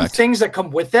 There's certain things that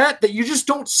come with that you just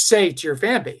don't say to your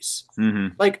fan base.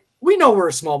 Mm-hmm. Like, we know we're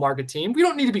a small market team. We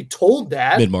don't need to be told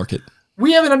that. Mid-market.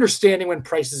 We have an understanding when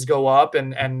prices go up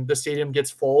and the stadium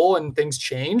gets full and things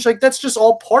change. Like, that's just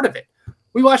all part of it.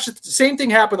 We watched the same thing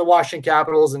happen to the Washington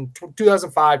Capitals in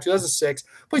 2005, 2006.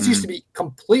 Place used to be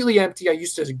completely empty. I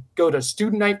used to go to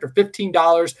student night for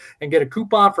 $15 and get a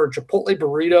coupon for a Chipotle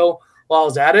burrito while I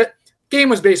was at it. Game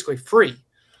was basically free.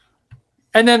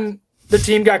 And then the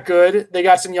team got good. They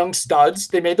got some young studs.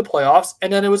 They made the playoffs.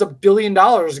 And then it was $1 billion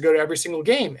to go to every single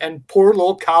game. And poor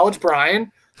little college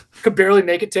Brian could barely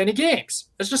make it to any games.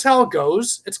 That's just how it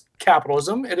goes. It's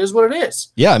capitalism. It is what it is.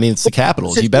 Yeah, I mean, it's the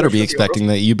Capitals. You better be expecting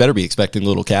that. You better be expecting a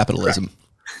little capitalism.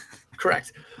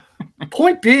 Correct.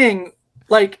 Point being,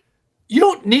 like, you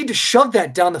don't need to shove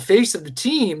that down the face of the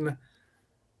team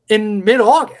in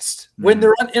mid-August when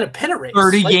they're in a pennant race.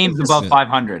 30 games above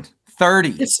 500.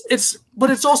 30. But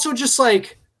it's also just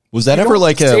like, was that ever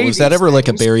like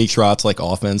a Barry Trotz like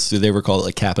offense? Did they ever call it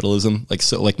like capitalism?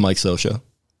 Like Mike Scioscia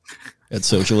at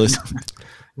Socialist?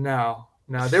 No.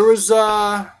 There was they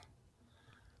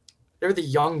were the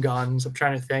young guns. I'm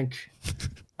trying to think.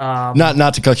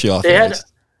 Not to cut you off.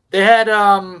 They had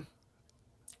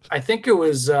I think it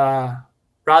was Rod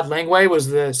Langway was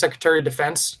the Secretary of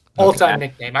Defense. All-time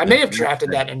nickname. I may have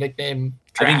drafted that in nickname.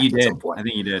 I think you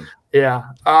did. Yeah.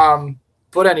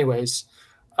 But anyways,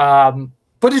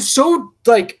 but it's so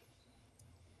like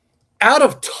out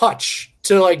of touch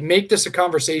to like make this a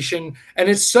conversation, and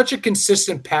it's such a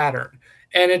consistent pattern.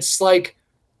 And it's like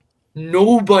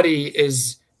nobody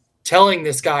is telling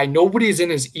this guy, nobody's in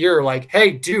his ear like,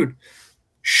 hey, dude,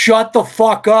 shut the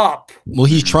fuck up. Well,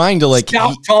 he's trying to like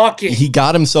stop talking. He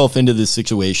got himself into this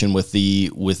situation with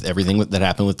everything that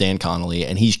happened with Dan Connolly,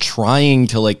 and he's trying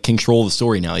to like control the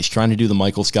story now. He's trying to do the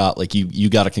Michael Scott, like you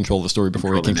got to control the story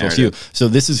before he controls you. So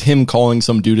this is him calling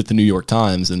some dude at the New York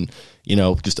Times and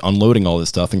just unloading all this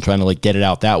stuff and trying to like get it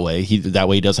out that way. That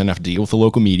way he doesn't have to deal with the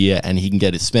local media and he can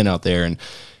get his spin out there. And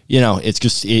it's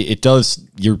just it does.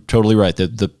 You're totally right.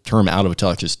 The term "out of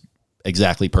touch" is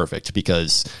exactly perfect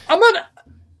because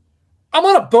I'm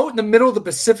on a boat in the middle of the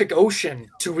Pacific Ocean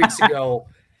 2 weeks ago,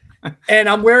 and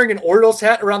I'm wearing an Orioles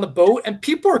hat around the boat, and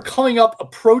people are coming up,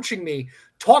 approaching me,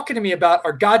 talking to me about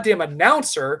our goddamn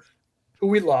announcer, who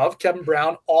we love, Kevin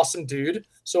Brown, awesome dude.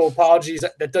 So apologies,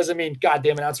 that doesn't mean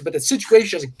goddamn announcer, but the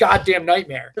situation is a goddamn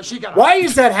nightmare. Why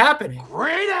is that happening?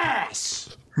 Great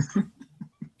ass!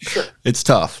 Sure. It's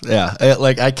tough. Yeah.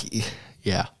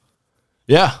 Yeah.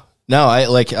 No,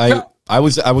 I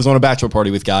was on a bachelor party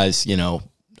with guys,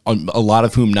 a lot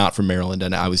of whom not from Maryland,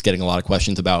 and I was getting a lot of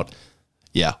questions about,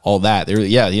 all that.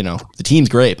 The team's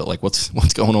great, but like, what's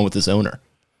going on with this owner?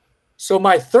 So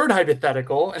my third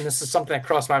hypothetical, and this is something that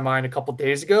crossed my mind a couple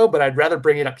days ago, but I'd rather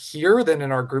bring it up here than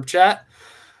in our group chat,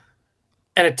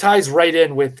 and it ties right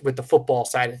in with the football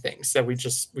side of things that we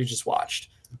just watched.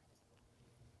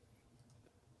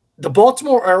 The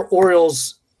Baltimore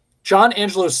Orioles, John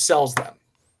Angelos sells them.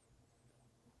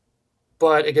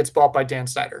 but it gets bought by Dan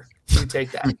Snyder. Do you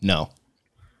take that? No.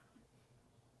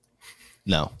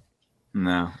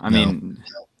 I mean,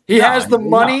 he has the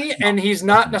money, and he's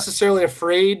not necessarily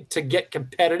afraid to get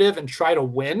competitive and try to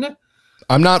win.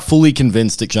 I'm not fully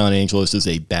convinced that John Angelos is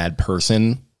a bad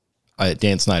person.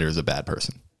 Dan Snyder is a bad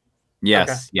person. Yes,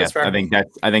 Okay, yes. I think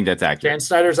that's accurate. Dan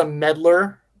Snyder's a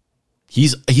meddler.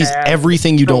 He's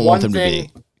everything you don't want him to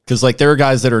be. Because like there are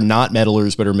guys that are not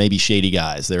meddlers, but are maybe shady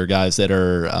guys. There are guys that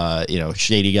are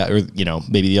shady guy, or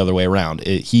maybe the other way around.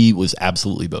 He was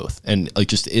absolutely both, and like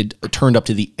just it turned up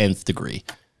to the nth degree.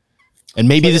 And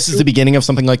maybe this is the beginning of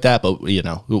something like that, but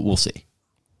we'll see.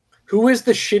 Who is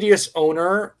the shittiest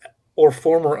owner or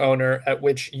former owner at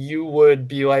which you would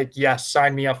be like, yes,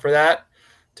 sign me up for that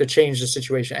to change the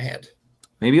situation at hand?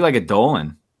 Maybe like a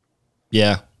Dolan.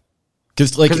 Yeah.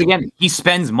 Because again, he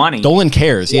spends money. Dolan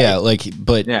cares,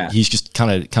 but he's just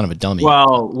kind of a dummy.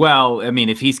 Well, I mean,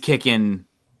 if he's kicking,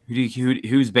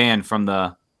 who's banned from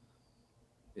the?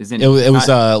 It was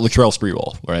Latrell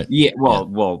Sprewell, right? Yeah.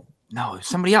 Well, no,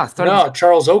 somebody else.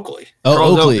 Charles Oakley.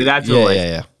 Oh, Oakley. That's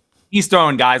yeah. He's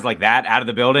throwing guys like that out of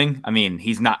the building. I mean,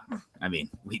 he's not. I mean,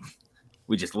 we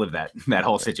just live that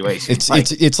whole situation.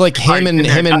 It's like him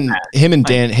and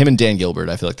Dan Gilbert.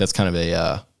 I feel like that's kind of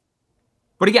a.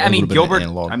 But again, I mean, Gilbert.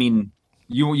 I mean,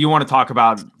 you want to talk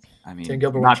about? I mean,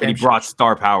 not that he brought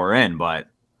star power in, but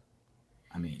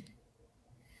I mean,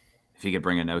 if he could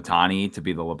bring in Ohtani to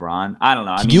be the LeBron, I don't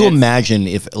know. Can you imagine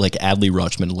if like Adley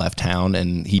Rutschman left town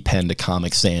and he penned a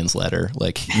Comic Sans letter,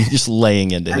 like he's just laying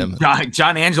into him?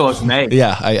 John Angelos may.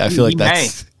 Yeah, I feel like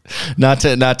that's not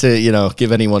to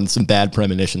give anyone some bad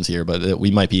premonitions here, but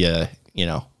we might be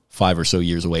 5 or so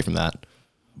years away from that.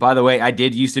 By the way, I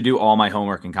did used to do all my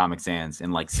homework in Comic Sans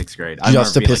in like 6th grade.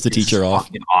 Just to piss the teacher off.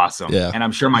 Awesome. Yeah. And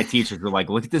I'm sure my teachers were like,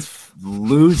 look at this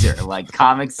loser, like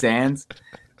Comic Sans.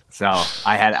 So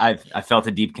I felt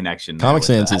a deep connection. Comic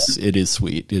Sans is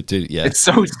sweet. It's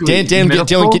so sweet.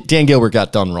 Dan Gilbert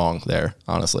got done wrong there,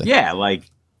 honestly. Yeah, like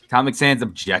Comic Sans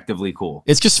objectively cool.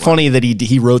 It's just funny that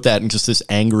he wrote that in just this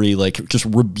angry, like just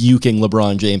rebuking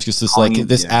LeBron James, just this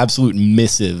this absolute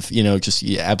missive,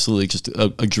 absolutely just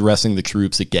addressing the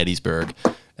troops at Gettysburg,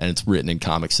 and it's written in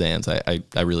Comic Sans. I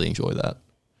really enjoy that.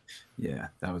 Yeah,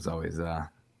 that was always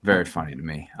very funny to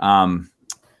me.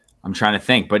 I'm trying to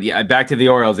think, but yeah, back to the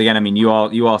Orioles again. I mean, you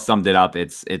all summed it up.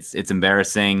 It's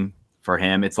embarrassing for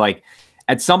him. It's like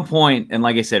at some point, and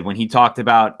like I said, when he talked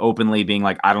about openly being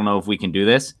like, I don't know if we can do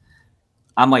this,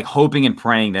 I'm like hoping and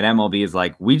praying that MLB is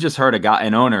like, we just heard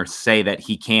an owner say that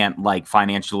he can't like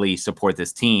financially support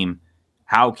this team.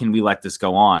 How can we let this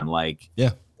go on? Like,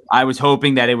 yeah, I was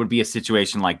hoping that it would be a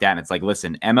situation like that. And it's like,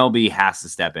 listen, MLB has to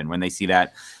step in when they see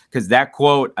that. Because that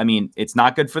quote, I mean, it's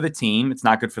not good for the team. It's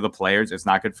not good for the players. It's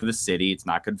not good for the city. It's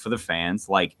not good for the fans.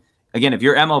 Like, again, if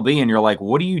you're MLB and you're like,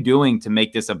 what are you doing to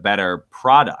make this a better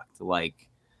product? Like,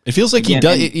 it feels like he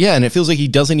does. Yeah. And it feels like he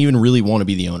doesn't even really want to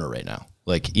be the owner right now.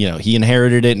 Like, he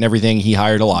inherited it and everything. He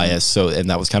hired Elias. And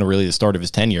that was kind of really the start of his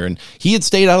tenure. And he had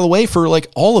stayed out of the way for like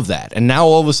all of that. And now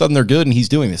all of a sudden they're good and he's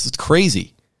doing this. It's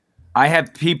crazy. I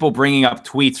have people bringing up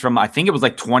tweets from, I think it was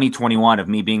like 2021 of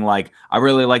me being like, I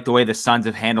really like the way the Suns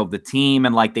have handled the team.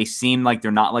 And like, they seem like they're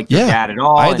not like their dad at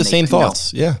all. I had the same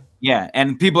thoughts. Yeah. Yeah.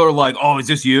 And people are like, oh, is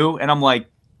this you? And I'm like,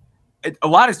 a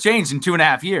lot has changed in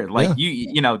 2.5 years. Like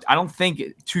I don't think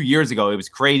 2 years ago, it was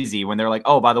crazy when they're like,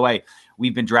 oh, by the way,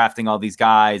 we've been drafting all these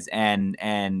guys. And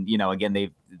again,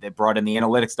 they brought in the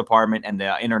analytics department and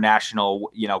the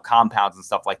international, compounds and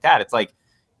stuff like that. It's like,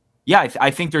 yeah, I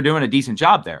think they're doing a decent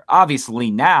job there. Obviously,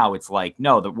 now it's like,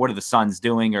 no, what are the Suns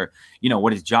doing, or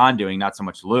what is John doing? Not so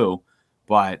much Lou,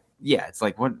 but yeah, it's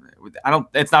like what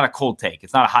It's not a cold take.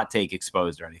 It's not a hot take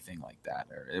exposed or anything like that.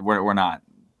 Or we're not.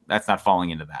 That's not falling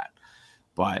into that.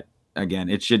 But again,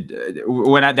 it should.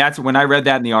 When I read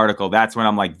that in the article, that's when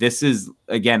I'm like, this is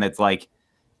again. It's like.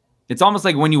 It's almost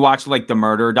like when you watch like the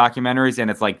murder documentaries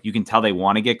and it's like you can tell they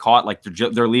want to get caught. Like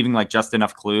they're leaving like just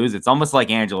enough clues. It's almost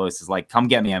like Angelos is like, come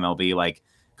get me, MLB. Like,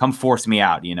 come force me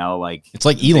out, like. It's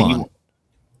like Elon.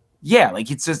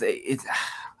 Like it's just,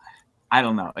 I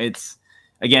don't know. It's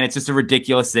just a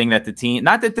ridiculous thing that the team,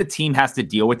 not that the team has to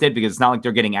deal with it because it's not like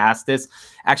they're getting asked this.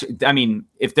 Actually, I mean,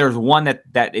 if there's one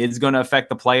that is going to affect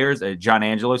the players, a John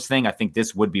Angelos thing, I think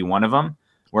this would be one of them.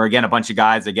 Where, again, a bunch of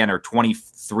guys, again, are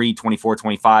 23, 24,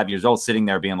 25 years old sitting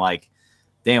there being like,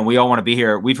 damn, we all want to be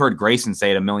here. We've heard Grayson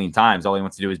say it a million times. All he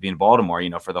wants to do is be in Baltimore,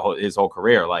 for his whole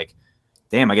career. Like,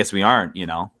 damn, I guess we aren't,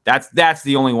 That's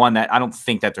the only one that I don't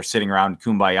think that they're sitting around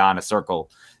kumbaya in a circle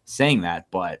saying that.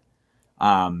 But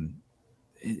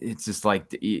it's just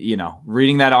like,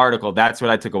 reading that article, that's what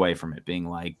I took away from it, being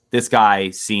like, this guy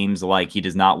seems like he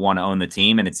does not want to own the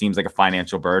team, and it seems like a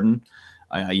financial burden,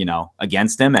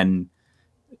 against him. And,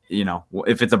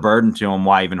 if it's a burden to him,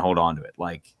 why even hold on to it?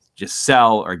 Like, just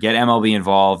sell or get MLB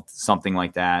involved, something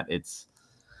like that. It's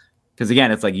because,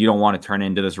 again, it's like you don't want to turn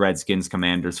into this Redskins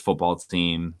Commanders football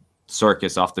team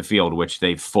circus off the field, which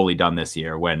they've fully done this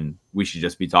year, when we should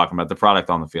just be talking about the product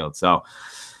on the field. So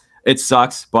it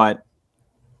sucks, but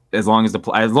as long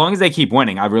as they keep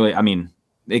winning,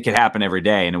 it could happen every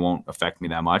day and it won't affect me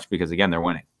that much, because, again, they're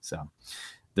winning. So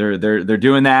they're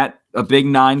doing that. A big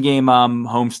 9-game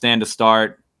homestand to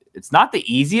start. It's not the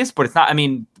easiest, but it's not.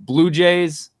 Blue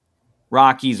Jays,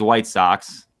 Rockies, White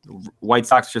Sox. White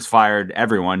Sox just fired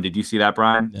everyone. Did you see that,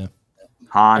 Brian? Yeah.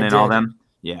 Han and all them.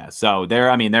 Yeah. So they're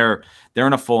in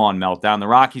a full-on meltdown. The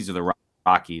Rockies are the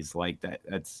Rockies. Like that.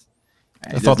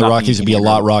 I thought the Rockies would be a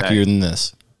lot rockier than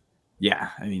this. Yeah.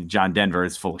 John Denver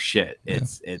is full of shit.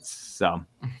 It's so.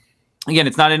 Again,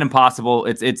 it's not an impossible.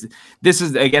 This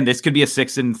could be a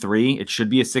 6-3. It should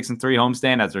be a 6-3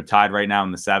 homestand, as they're tied right now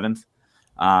in the 7th.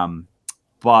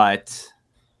 But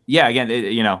yeah,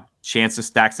 again, chance to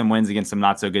stack some wins against some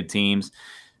not so good teams.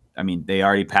 They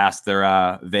already passed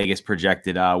their Vegas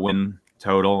projected win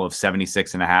total of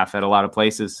 76.5 at a lot of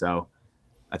places. So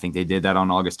I think they did that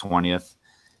on August 20th.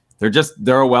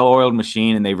 They're a well-oiled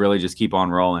machine, and they really just keep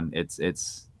on rolling.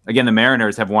 It's again, the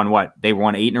Mariners have won what? They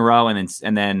won 8 in a row, and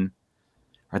then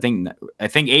I think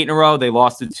 8 in a row. They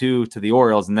lost 2 to the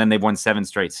Orioles, and then they've won 7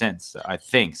 straight since. I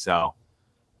think so.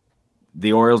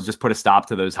 The Orioles just put a stop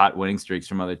to those hot winning streaks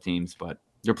from other teams, but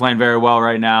they're playing very well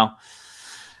right now,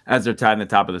 as they're tied in the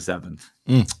top of the 7th.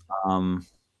 I'm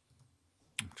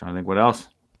trying to think what else.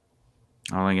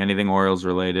 I don't think anything Orioles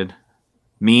related.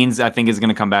 Means, I think, is going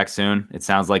to come back soon. It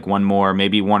sounds like one more,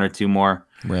 maybe 1 or 2 more.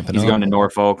 He's going to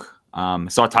Norfolk.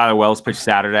 Saw Tyler Wells pitch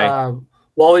Saturday.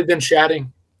 While we've been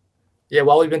chatting,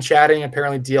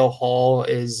 apparently DL Hall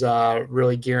is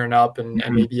really gearing up and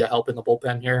maybe a help in the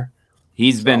bullpen here.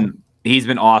 He's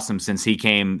been awesome since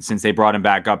they brought him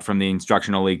back up from the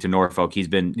instructional league to Norfolk. He's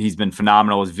been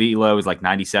phenomenal. His velo is like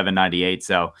 97, 98.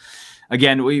 So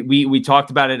again, we talked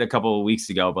about it a couple of weeks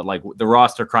ago, but like the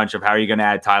roster crunch of how are you going to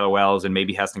add Tyler Wells and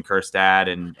maybe Heston Kjerstad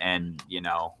and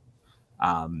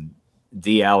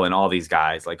DL and all these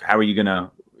guys, like how are you going to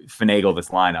finagle this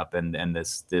lineup and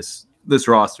this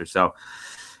roster? So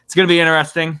it's going to be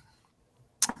interesting.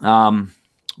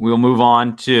 We'll move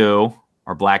on to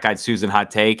our Black Eyed Susan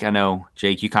hot take. I know,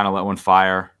 Jake, you kind of let one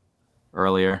fire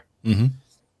earlier.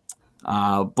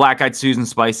 Mm-hmm. Black Eyed Susan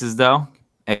spices, though.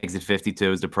 Exit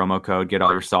 52 is the promo code. Get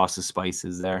all your sauces,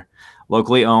 spices there.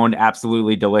 Locally owned,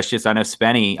 absolutely delicious. I know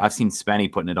Spenny. I've seen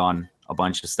Spenny putting it on a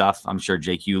bunch of stuff. I'm sure,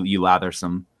 Jake, you lather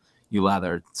some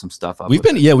stuff up. We've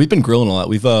been grilling a lot.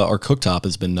 We've our cooktop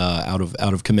has been out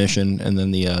of commission, and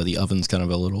then the oven's kind of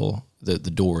a little. The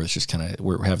door is just kind of,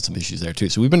 we're having some issues there too.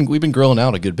 So we've been grilling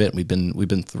out a good bit. We've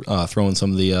been throwing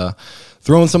some of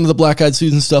the Black Eyed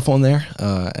Susan stuff on there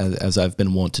as I've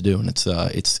been wont to do, and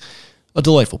it's a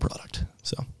delightful product.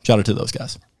 So shout out to those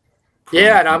guys.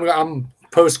 Yeah, and I'm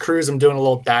post cruise. I'm doing a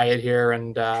little diet here,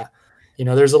 and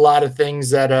there's a lot of things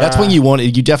that that's when you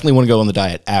definitely want to go on the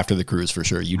diet after the cruise for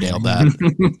sure. You nailed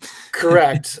that.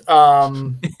 Correct.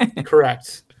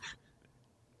 Correct.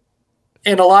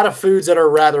 And a lot of foods that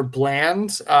are rather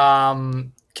bland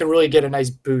can really get a nice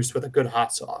boost with a good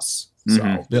hot sauce.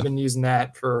 So we've been using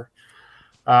that for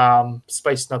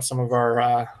spicing up some of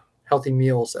our healthy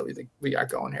meals that we got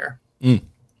going here. Mm.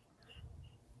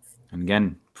 And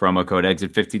again, promo code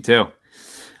exit 52.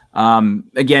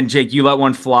 Again, Jake, you let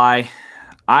one fly.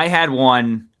 I had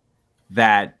one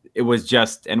that it was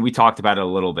just, and we talked about it a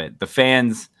little bit. The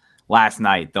fans last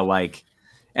night,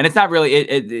 and it's not really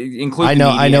it includes.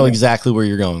 I know exactly where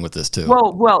you're going with this too.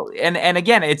 Well, and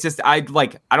again, it's just I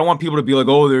don't want people to be like,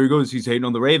 oh, there he goes, he's hating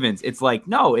on the Ravens. It's like,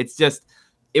 no, it's just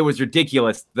it was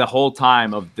ridiculous the whole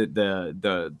time of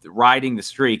the riding the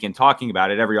streak and talking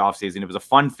about it every offseason. It was a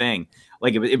fun thing.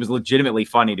 Like it was legitimately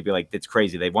funny to be like, it's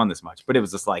crazy they've won this much, but it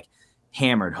was just like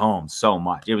hammered home so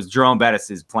much. It was Jerome Bettis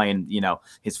is playing,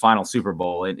 his final Super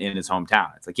Bowl in his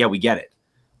hometown. It's like, yeah, we get it.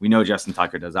 We know Justin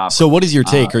Tucker does opera. So what is your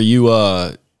take? Are you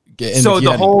so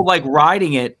the whole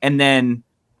riding it and then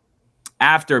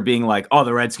after being like, oh,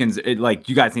 the Redskins,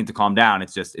 you guys need to calm down.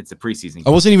 It's a preseason game.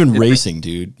 I wasn't even racing,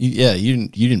 dude. You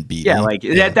didn't beat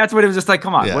me. That's what it was just like,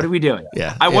 come on, what are we doing?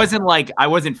 Yeah. I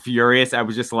wasn't furious. I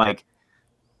was just like,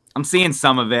 I'm seeing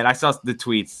some of it. I saw the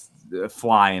tweets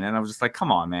flying and I was just like,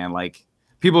 come on, man.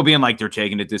 people being like they're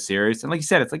taking it this serious, and like you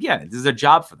said, it's like this is a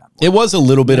job for them. It was a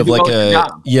little bit of like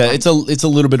it's a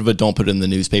little bit of a don't put it in the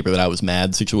newspaper that I was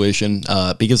mad situation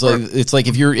because like it's like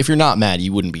if you're not mad,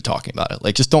 you wouldn't be talking about it.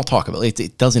 Like just don't talk about it.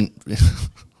 It doesn't.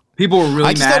 People were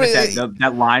really mad at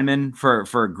that lineman for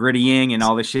grittying and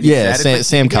all this shit. Yeah,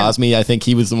 Sam Cosmi. I think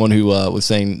he was the one who was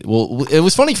saying. Well, it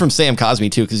was funny from Sam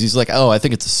Cosmi too because he's like, "Oh, I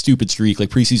think it's a stupid streak. Like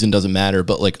preseason doesn't matter,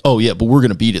 but like, oh yeah, but we're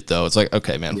gonna beat it though." It's like,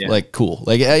 okay, man, like cool.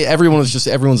 Like everyone's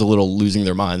a little losing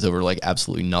their minds over like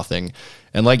absolutely nothing.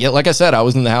 And like I said, I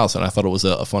was in the house and I thought it was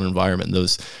a fun environment. And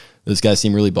those guys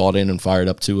seem really bought in and fired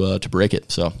up to break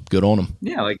it. So good on them.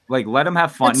 Yeah, like let them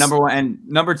have fun. Number one and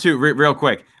number two, real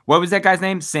quick. What was that guy's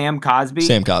name? Sam Cosby?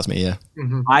 Sam Cosby, yeah.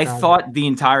 Mm-hmm. I thought the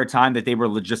entire time that they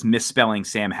were just misspelling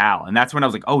Sam Howell. And that's when I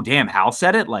was like, oh, damn, Howell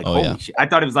said it? Like, holy shit. I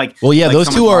thought it was like... Well, yeah, like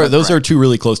those are two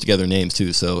really close together names,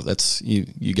 too. So that's...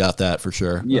 You got that for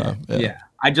sure. Yeah.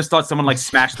 I just thought someone like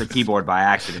smashed the keyboard by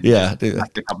accident. Yeah.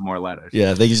 Left a couple more letters.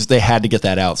 Yeah, they had to get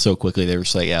that out so quickly. They were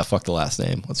just like, yeah, fuck the last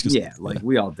name. Let's just... Yeah,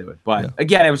 we all do it. But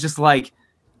again, it was just like...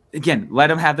 Again, let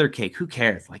them have their cake. Who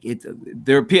cares? Like,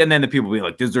 and then the people will be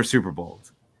like, these are Super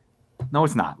Bowls. No,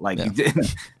 it's not. Like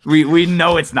we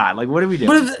know it's not. Like, what are we doing?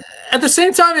 But at the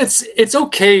same time, it's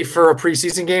okay for a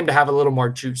preseason game to have a little more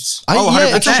juice.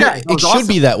 It should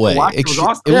be that way. It was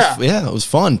awesome. It was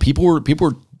fun. People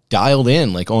were dialed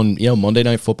in. Like on Monday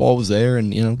Night Football was there,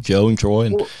 and Joe and Troy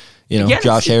and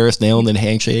Josh Harris nailing the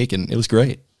handshake, and it was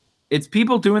great. It's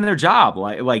people doing their job.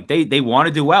 Like they want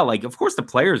to do well. Like, of course the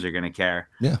players are going to care.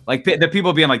 Yeah. Like the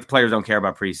people being like, the players don't care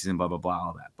about preseason, blah, blah, blah,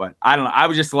 all that. But I don't know. I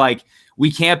was just like, we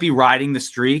can't be riding the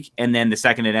streak. And then the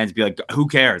second it ends, be like, who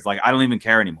cares? Like, I don't even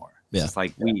care anymore. It's just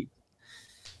like, we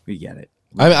get it.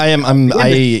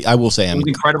 I will say it was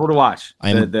incredible to watch.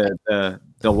 The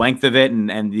length of it.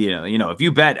 And if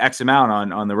you bet X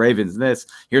amount on the Ravens,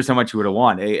 here's how much you would have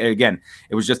won. Again,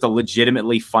 it was just a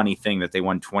legitimately funny thing that they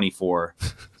won 24.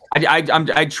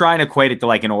 I try and equate it to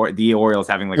like the Orioles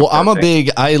having like. Well,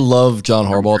 I love John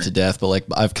Harbaugh to death, but like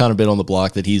I've kind of been on the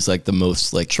block that he's like the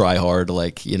most like try hard,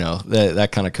 like that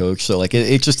kind of coach. So like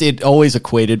it always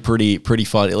equated pretty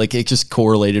funny. Like it just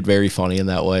correlated very funny in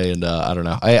that way, and I don't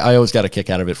know. I always got a kick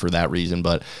out of it for that reason,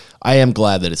 but I am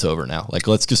glad that it's over now. Like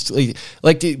let's just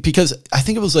because I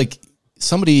think it was like.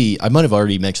 Somebody, I might have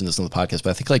already mentioned this on the podcast, but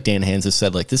I think like Dan Hans has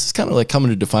said like this is kind of like coming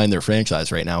to define their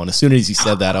franchise right now. And as soon as he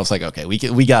said that, I was like, okay, we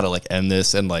got to like end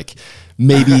this and like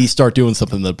maybe start doing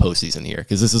something in the postseason here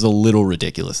because this is a little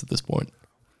ridiculous at this point.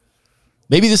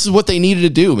 Maybe this is what they needed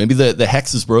to do. Maybe the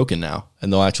hex is broken now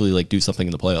and they'll actually like do something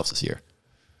in the playoffs this year.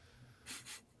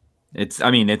 It's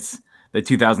the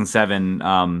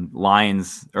 2007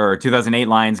 Lions or 2008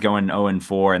 Lions going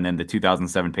 0-4, and then the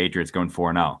 2007 Patriots going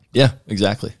 4-0. Yeah,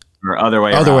 exactly. Or other way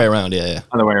around, yeah.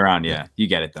 Other way around, yeah. You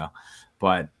get it though.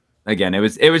 But again, it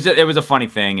was a funny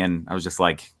thing, and I was just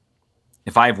like,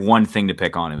 if I have one thing to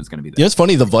pick on, it was going to be that. Yeah, it's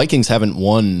funny. The Vikings haven't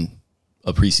won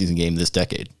a preseason game this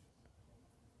decade.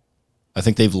 I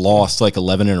think they've lost like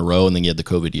 11 in a row, and then you had the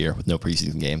COVID year with no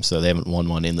preseason game, so they haven't won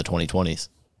one in the 2020s.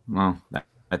 Well,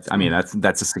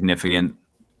 that's a significant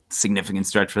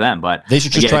stretch for them, but they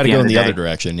should just try to go in the other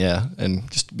direction, and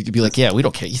just be like, we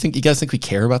don't care. You guys think we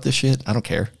care about this shit? I don't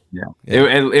care. Yeah.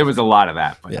 It was a lot of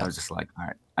that, but I was just like, all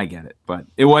right, I get it. But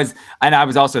it was, and I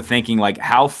was also thinking like,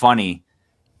 how funny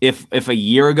if a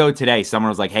year ago today someone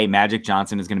was like, hey, Magic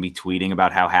Johnson is going to be tweeting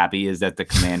about how happy he is that the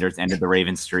Commanders ended the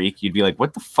Ravens streak, you'd be like,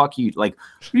 what the fuck what are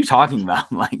you talking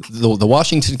about? Like the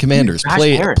Washington Commanders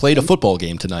played a football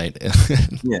game tonight.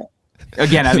 Yeah.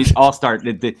 Again, I mean, all-star.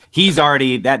 He's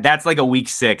already that's like a week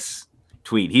 6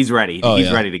 tweet. He's ready.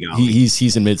 He's ready to go.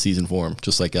 He's in mid-season form,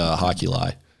 just like a hockey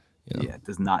lie. Yeah,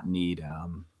 does not need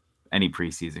any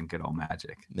preseason. Good old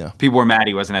Magic. No, people were mad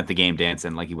he wasn't at the game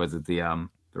dancing like he was at the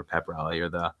pep rally or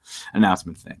the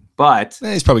announcement thing. But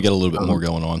he's probably got a little bit more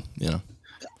going on.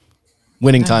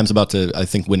 Winning Time's about to. I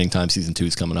think Winning Time season 2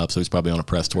 is coming up, so he's probably on a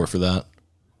press tour for that.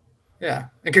 Yeah,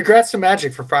 and congrats to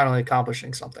Magic for finally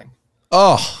accomplishing something.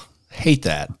 Oh. Hate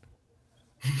that.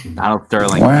 Donald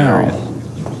Sterling. Wow.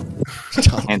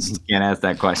 Can't ask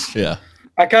that question. Yeah.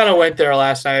 I kind of went there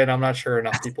last night. I'm not sure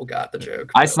enough people got the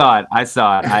joke. I saw it.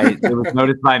 It was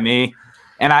noticed by me.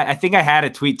 And I think I had a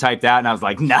tweet typed out and I was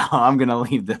like, no, I'm going to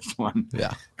leave this one.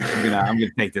 Yeah. I'm going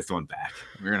to take this one back.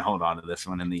 We're going to hold on to this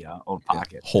one in the old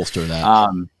pocket. Holster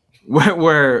that.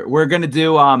 We're going to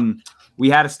do, we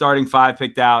had a starting 5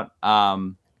 picked out.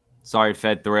 Sorry,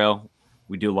 Fed Thrill.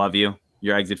 We do love you.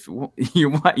 Your exit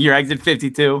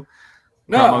 52.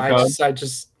 No,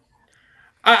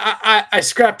 I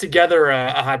scrapped together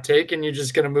a hot take, and you're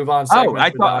just gonna move on.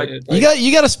 I thought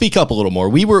you got to speak up a little more.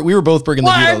 We were both bringing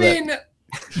the heat on that.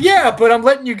 Yeah, but I'm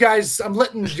letting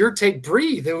your take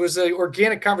breathe. It was an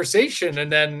organic conversation,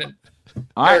 and then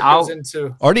All right, goes into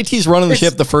RDT's running the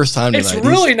ship the first time tonight. It's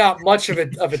really not much of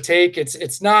a take.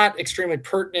 It's not extremely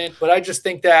pertinent, but I just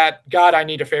think that "God, I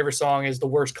Need a Favor" song is the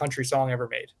worst country song ever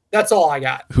made. That's all I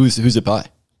got. Who's it by?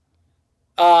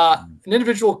 An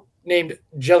individual named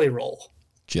Jelly Roll.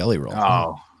 Jelly Roll.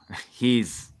 Oh,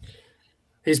 he's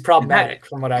problematic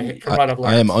from what I've learned.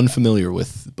 I am unfamiliar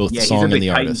with both the song and the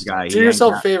artist. Guy. Do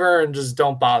yourself a favor and just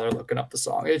don't bother looking up the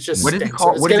song. It just what stinks. Is it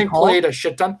called? It's getting played a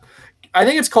shit ton. I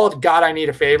think it's called "God, I Need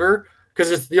a Favor"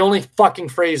 because it's the only fucking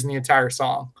phrase in the entire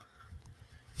song.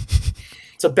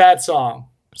 It's a bad song.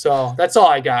 So that's all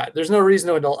I got. There's no reason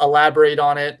to elaborate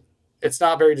on it. It's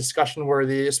not very discussion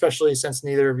worthy, especially since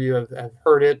neither of you have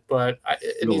heard it, but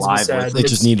it needs to be said. It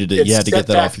just needed it. You had to get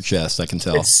that off your chest. I can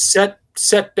tell. It's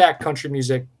set back country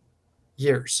music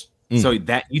years. So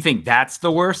that you think that's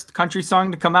the worst country song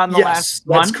to come out in the last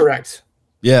month? That's correct.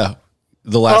 Yeah.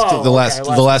 The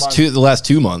last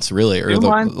 2 months, really, or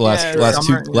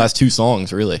last two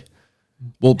songs, really.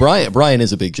 Well, Brian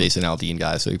is a big Jason Aldean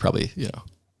guy, so he probably,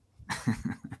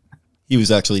 he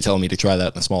was actually telling me to try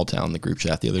that in a small town in the group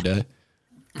chat the other day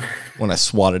when I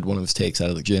swatted one of his takes out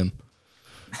of the gym.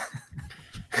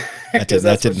 That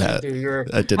didn't happen. You're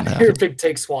a big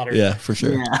take swatter. Yeah, for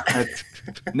sure. Yeah,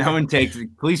 no one takes.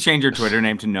 Please change your Twitter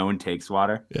name to No One Takes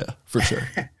Water. Yeah, for sure.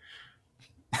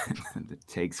 The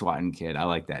take swatting kid. I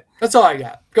like that. That's all I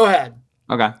got. Go ahead.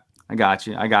 Okay, I got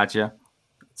you.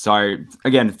 Sorry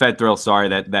again, Fed Thrill. Sorry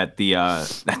that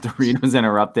the read was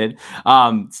interrupted.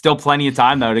 Still plenty of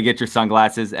time though to get your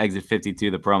sunglasses. Exit 52,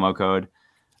 the promo code.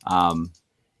 I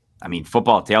mean,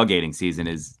 football tailgating season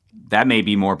that may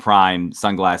be more prime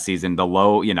sunglass season.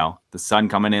 The sun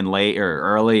coming in late or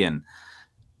early, and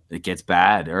it gets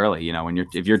bad early.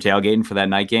 If you're tailgating for that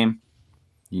night game,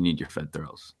 you need your Fed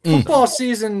Thrills. Football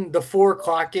season, the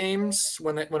 4:00 games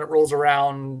when it rolls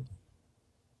around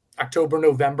October,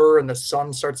 November, and the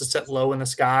sun starts to set low in the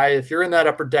sky. If you're in that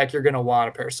upper deck, you're going to want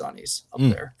a pair of sunnies up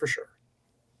there for sure.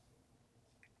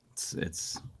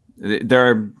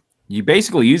 You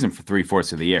basically use them for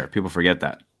 3/4 of the year. People forget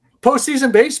that.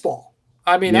 Postseason baseball.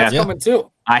 I mean, that's coming too.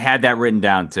 I had that written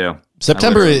down too.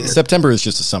 September is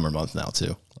just a summer month now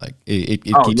too. Like it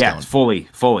keeps going.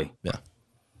 Fully. Yeah,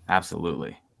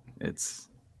 absolutely. It's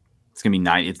gonna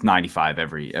be It's 95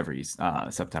 every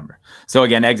September. So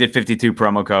again, exit 52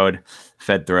 promo code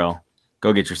Fed Thrill.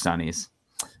 Go get your sunnies.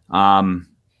 I'm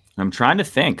trying to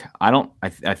think.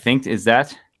 I think is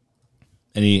that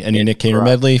any Nick Cater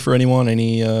medley for anyone?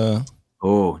 Any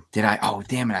did I? Oh,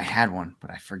 damn it! I had one, but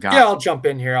I forgot. Yeah, I'll jump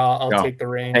in here. I'll take the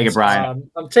reins. Take it,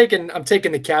 Brian. I'm taking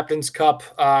the Captain's Cup.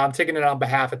 I'm taking it on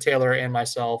behalf of Taylor and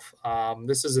myself.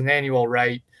 This is an annual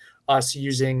right. Us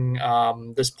using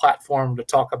this platform to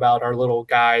talk about our little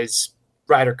guys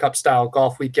Ryder Cup style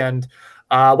golf weekend.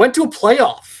 Went to a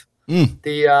playoff.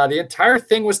 The entire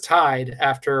thing was tied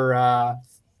after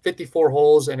 54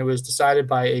 holes, and it was decided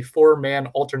by a 4-man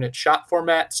alternate shot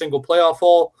format, single playoff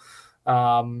hole.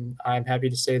 I'm happy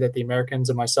to say that the Americans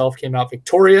and myself came out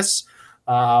victorious.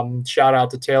 Shout out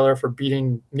to Taylor for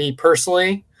beating me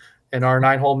personally in our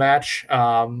 9-hole match.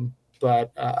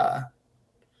 But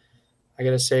I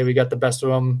got to say we got the best of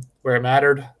them where it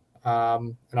mattered.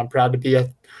 And I'm proud to be a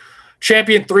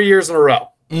champion 3 years in a row.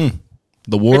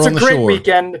 The war on the shore. It's a great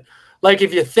weekend. Like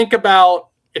if you think about,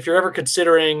 if you're ever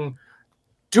considering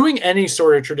doing any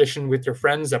sort of tradition with your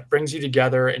friends that brings you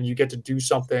together and you get to do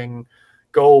something,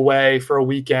 go away for a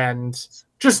weekend,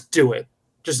 just do it.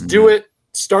 Just do it.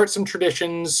 Start some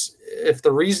traditions. If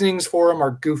the reasonings for them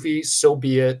are goofy, so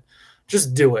be it.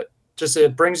 Just do it.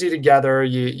 It brings you together.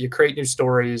 You create new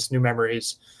stories, new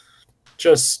memories.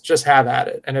 Just have at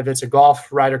it. And if it's a golf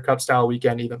Ryder Cup style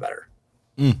weekend, even better.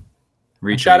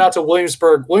 Shout out to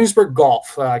Williamsburg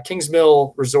Golf,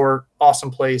 Kingsmill Resort, awesome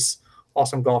place,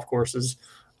 awesome golf courses,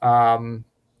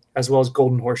 as well as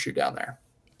Golden Horseshoe down there.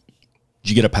 Did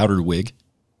you get a powdered wig?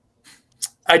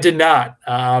 I did not.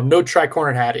 No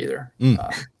tri-cornered hat either.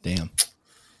 Damn.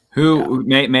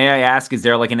 May I ask? Is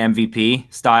there like an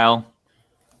MVP style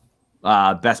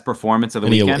best performance of the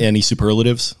weekend? Any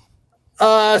superlatives?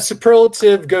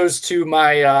 Superlative goes to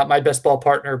my best ball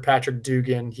partner Patrick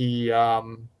Dugan. He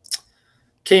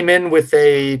came in with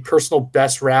a personal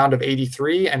best round of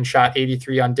 83 and shot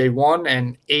 83 on day 1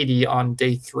 and 80 on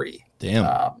day 3.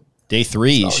 Damn. Day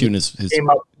 3, he's shooting his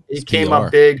He came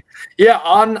up big. Yeah,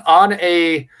 on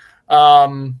a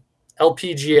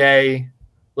LPGA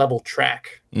level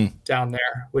track down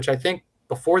there, which I think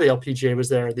before the LPGA was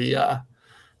there, the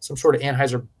some sort of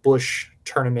Anheuser-Busch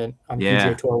tournament on the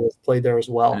PGA Tour was played there as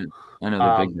well. I know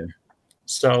they're big there.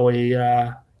 So he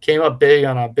came up big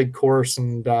on a big course,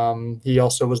 and he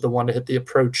also was the one to hit the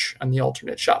approach on the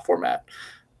alternate shot format.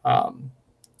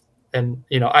 And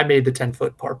I made the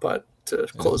 10-foot par putt to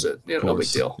close it. No big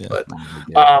deal. Yeah. But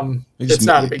it's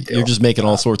not a big deal. You're just making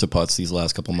all sorts of putts these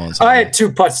last couple months. I had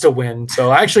 2 putts to win,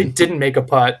 so I actually didn't make a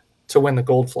putt to win the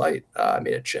gold flight. I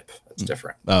made a chip. That's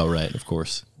different. Oh, right, of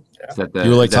course. Yeah. You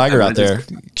were like Tiger out there.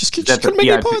 Just couldn't make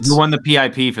any putts. You won the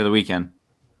PIP for the weekend.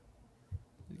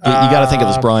 You got to think of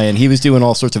this, Brian. He was doing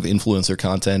all sorts of influencer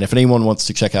content. If anyone wants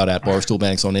to check out at Barstool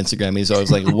Banks on Instagram, he's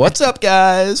always like, "What's up,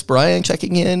 guys? Brian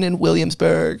checking in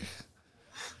Williamsburg."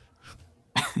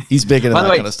 He's big into that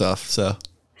kind of stuff. So,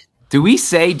 do we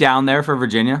say down there for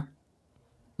Virginia?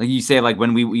 Like you say, like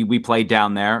when we played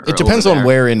down there. It depends on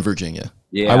where in Virginia.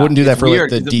 Yeah, I wouldn't do that for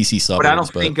like the DC suburbs. But I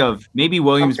don't think of maybe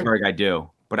Williamsburg. I do,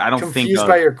 but I don't think of. Confused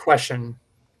by your question.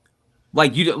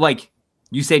 Like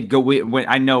you said, go. When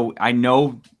I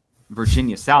know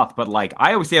Virginia South, but like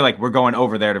I always say, like we're going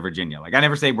over there to Virginia. Like I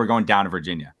never say we're going down to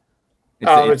Virginia.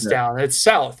 It's down. It's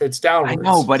south. It's downwards. I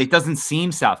know, but it doesn't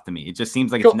seem south to me. It just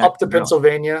seems like it's up to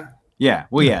Pennsylvania. Yeah.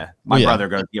 Well, yeah. My brother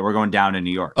goes. Yeah, we're going down to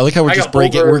New York. I like how we're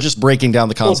just breaking down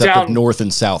the concept of north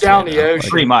and south. Down the ocean.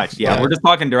 Pretty much. Yeah. We're just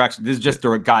talking directions. This is just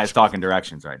guys talking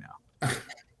directions right now.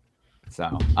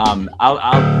 So,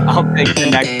 I'll take the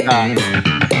next.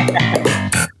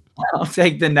 I'll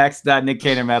take the next Nick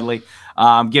Cater medley.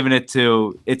 Giving it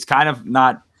to. It's kind of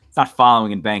not. It's not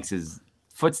following in Banks's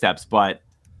footsteps, but.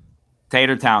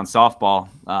 Tatertown softball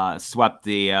swept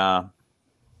the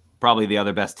probably the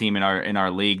other best team in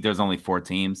our league. There's only 4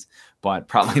 teams, but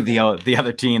probably the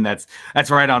other team that's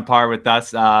right on par with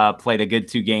us. Played a good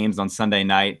 2 games on Sunday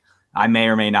night. I may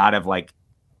or may not have like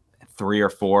 3 or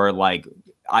 4. Like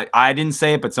I didn't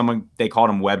say it, but they called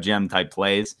them web gem type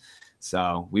plays.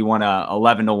 So we won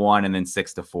 11-1 and then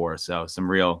 6-4. So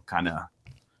some real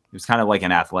it was kind of like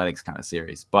an athletics kind of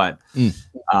series, but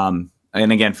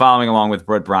and again, following along with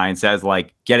what Brian says,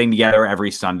 like getting together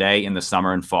every Sunday in the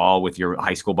summer and fall with your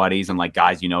high school buddies and like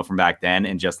guys from back then,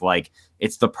 and just like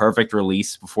it's the perfect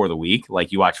release before the week.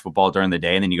 Like you watch football during the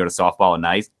day and then you go to softball at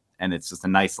night, and it's just a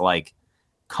nice like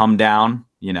come down,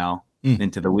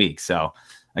 into the week. So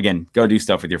again, go do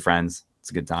stuff with your friends. It's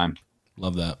a good time.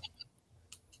 Love that.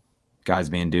 Guys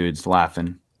being dudes,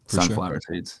 laughing, sunflower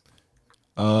seeds.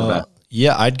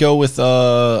 Yeah, I'd go with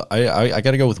I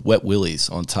got to go with Wet Willie's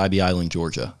on Tybee Island,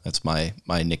 Georgia. That's my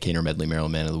Nick Cater medley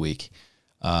Maryland Man of the Week.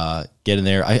 Get in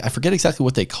there. I forget exactly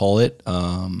what they call it.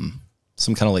 Some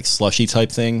kind of like slushy type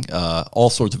thing. All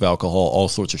sorts of alcohol, all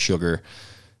sorts of sugar.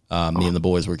 Me and the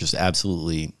boys were just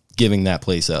absolutely giving that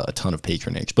place a ton of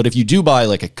patronage. But if you do buy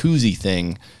like a koozie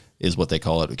thing, is what they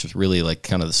call it, which is really like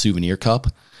kind of the souvenir cup,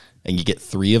 and you get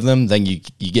 3 of them, then you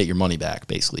get your money back,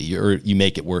 basically. You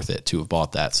make it worth it to have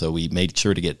bought that. So we made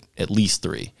sure to get at least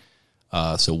 3.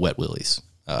 So Wet Willie's.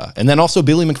 And then also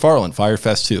Billy McFarland,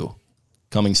 Firefest 2,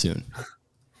 coming soon.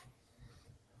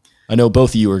 I know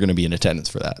both of you are going to be in attendance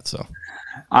for that. So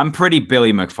I'm pretty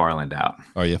Billy McFarland out.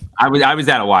 Are you? I was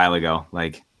at a while ago.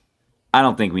 Like, I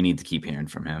don't think we need to keep hearing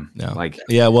from him. No. Like,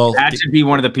 yeah, well, that should be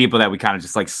one of the people that we kind of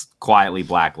just like quietly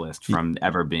blacklist from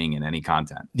ever being in any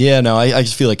content. Yeah, no, I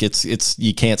just feel like it's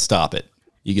you can't stop it.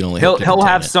 You can only he'll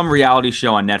have some reality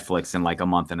show on Netflix in like a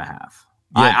month and a half.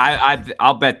 Yeah.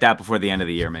 I'll bet that before the end of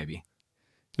the year, maybe.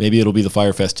 Maybe it'll be the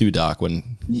Firefest 2 doc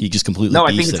when he just completely. No,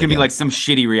 I think it's gonna be like some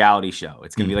shitty reality show.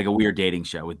 It's gonna be like a weird dating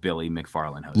show with Billy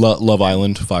McFarland hosting. Love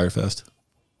Island, Firefest.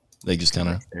 They just kind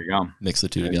of mix the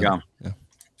two together. Yeah.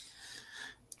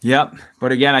 Yep.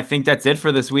 But again, I think that's it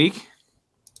for this week.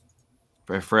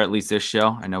 For at least this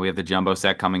show. I know we have the jumbo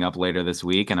set coming up later this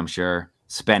week, and I'm sure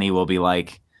Spenny will be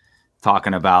like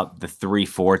talking about the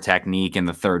 3-4 technique in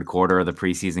the third quarter of the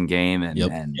preseason game,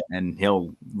 and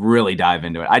he'll really dive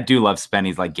into it. I do love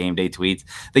Spenny's like game day tweets.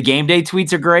 The game day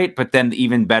tweets are great, but then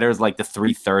even better is like the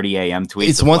 3:30 a.m. tweets.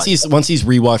 It's once he's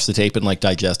rewatched the tape and like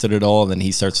digested it all, and then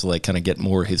he starts to like kind of get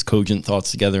more his cogent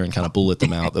thoughts together and kind of bullet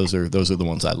them out. Those are the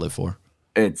ones I live for.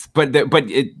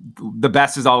 The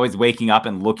best is always waking up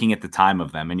and looking at the time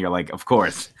of them, and you're like, of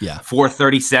course,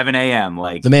 4:37 a.m.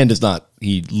 Like the man does not.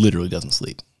 He literally doesn't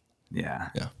sleep. Yeah.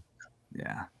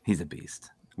 He's a beast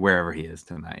wherever he is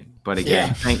tonight. But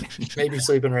again, maybe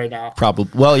sleeping right now. Probably.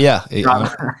 Well, yeah.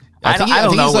 I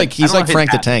think he's like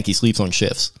Frank the Tank. He sleeps on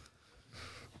shifts,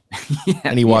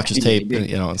 and he watches tape.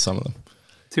 On some of them.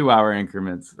 2-hour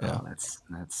increments. Yeah. Oh, that's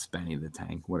Spenny the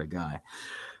Tank. What a guy.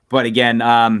 But again,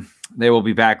 they will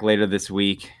be back later this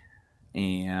week,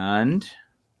 and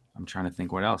I'm trying to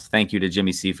think what else. Thank you to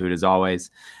Jimmy Seafood as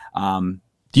always.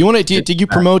 Do you want to? Did you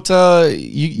promote?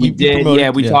 We did.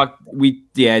 promoted, We talked.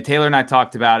 Taylor and I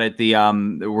talked about it.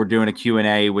 We're doing a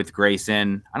Q&A with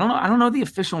Grayson. I don't know the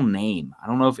official name. I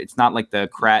don't know if it's not like the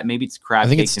crab. Maybe it's crab. I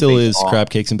think it cakes still and is baseball. crab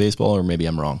cakes and baseball, or maybe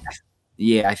I'm wrong.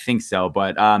 Yeah, I think so.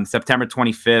 But September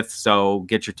 25th. So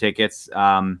get your tickets.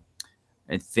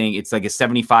 I think it's like a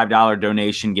 $75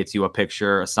 donation gets you a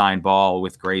picture, a signed ball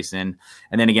with Grayson.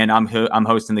 And then again, I'm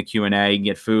hosting the Q&A. You can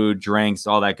get food, drinks,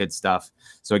 all that good stuff.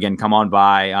 So again, come on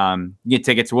by. Get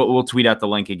tickets. We'll tweet out the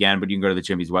link again, but you can go to the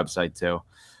Jimmy's website too.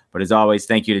 But as always,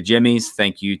 thank you to Jimmy's.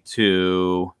 Thank you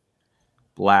to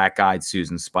Black Eyed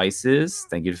Susan Spices.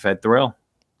 Thank you to Fed Thrill.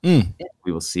 We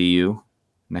will see you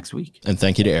next week. And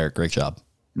thank you to Eric. Great job.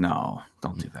 No,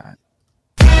 don't do that.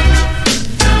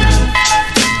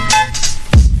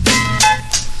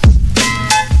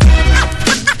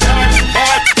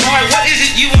 Boy, what is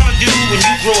it you want to do when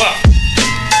you grow up?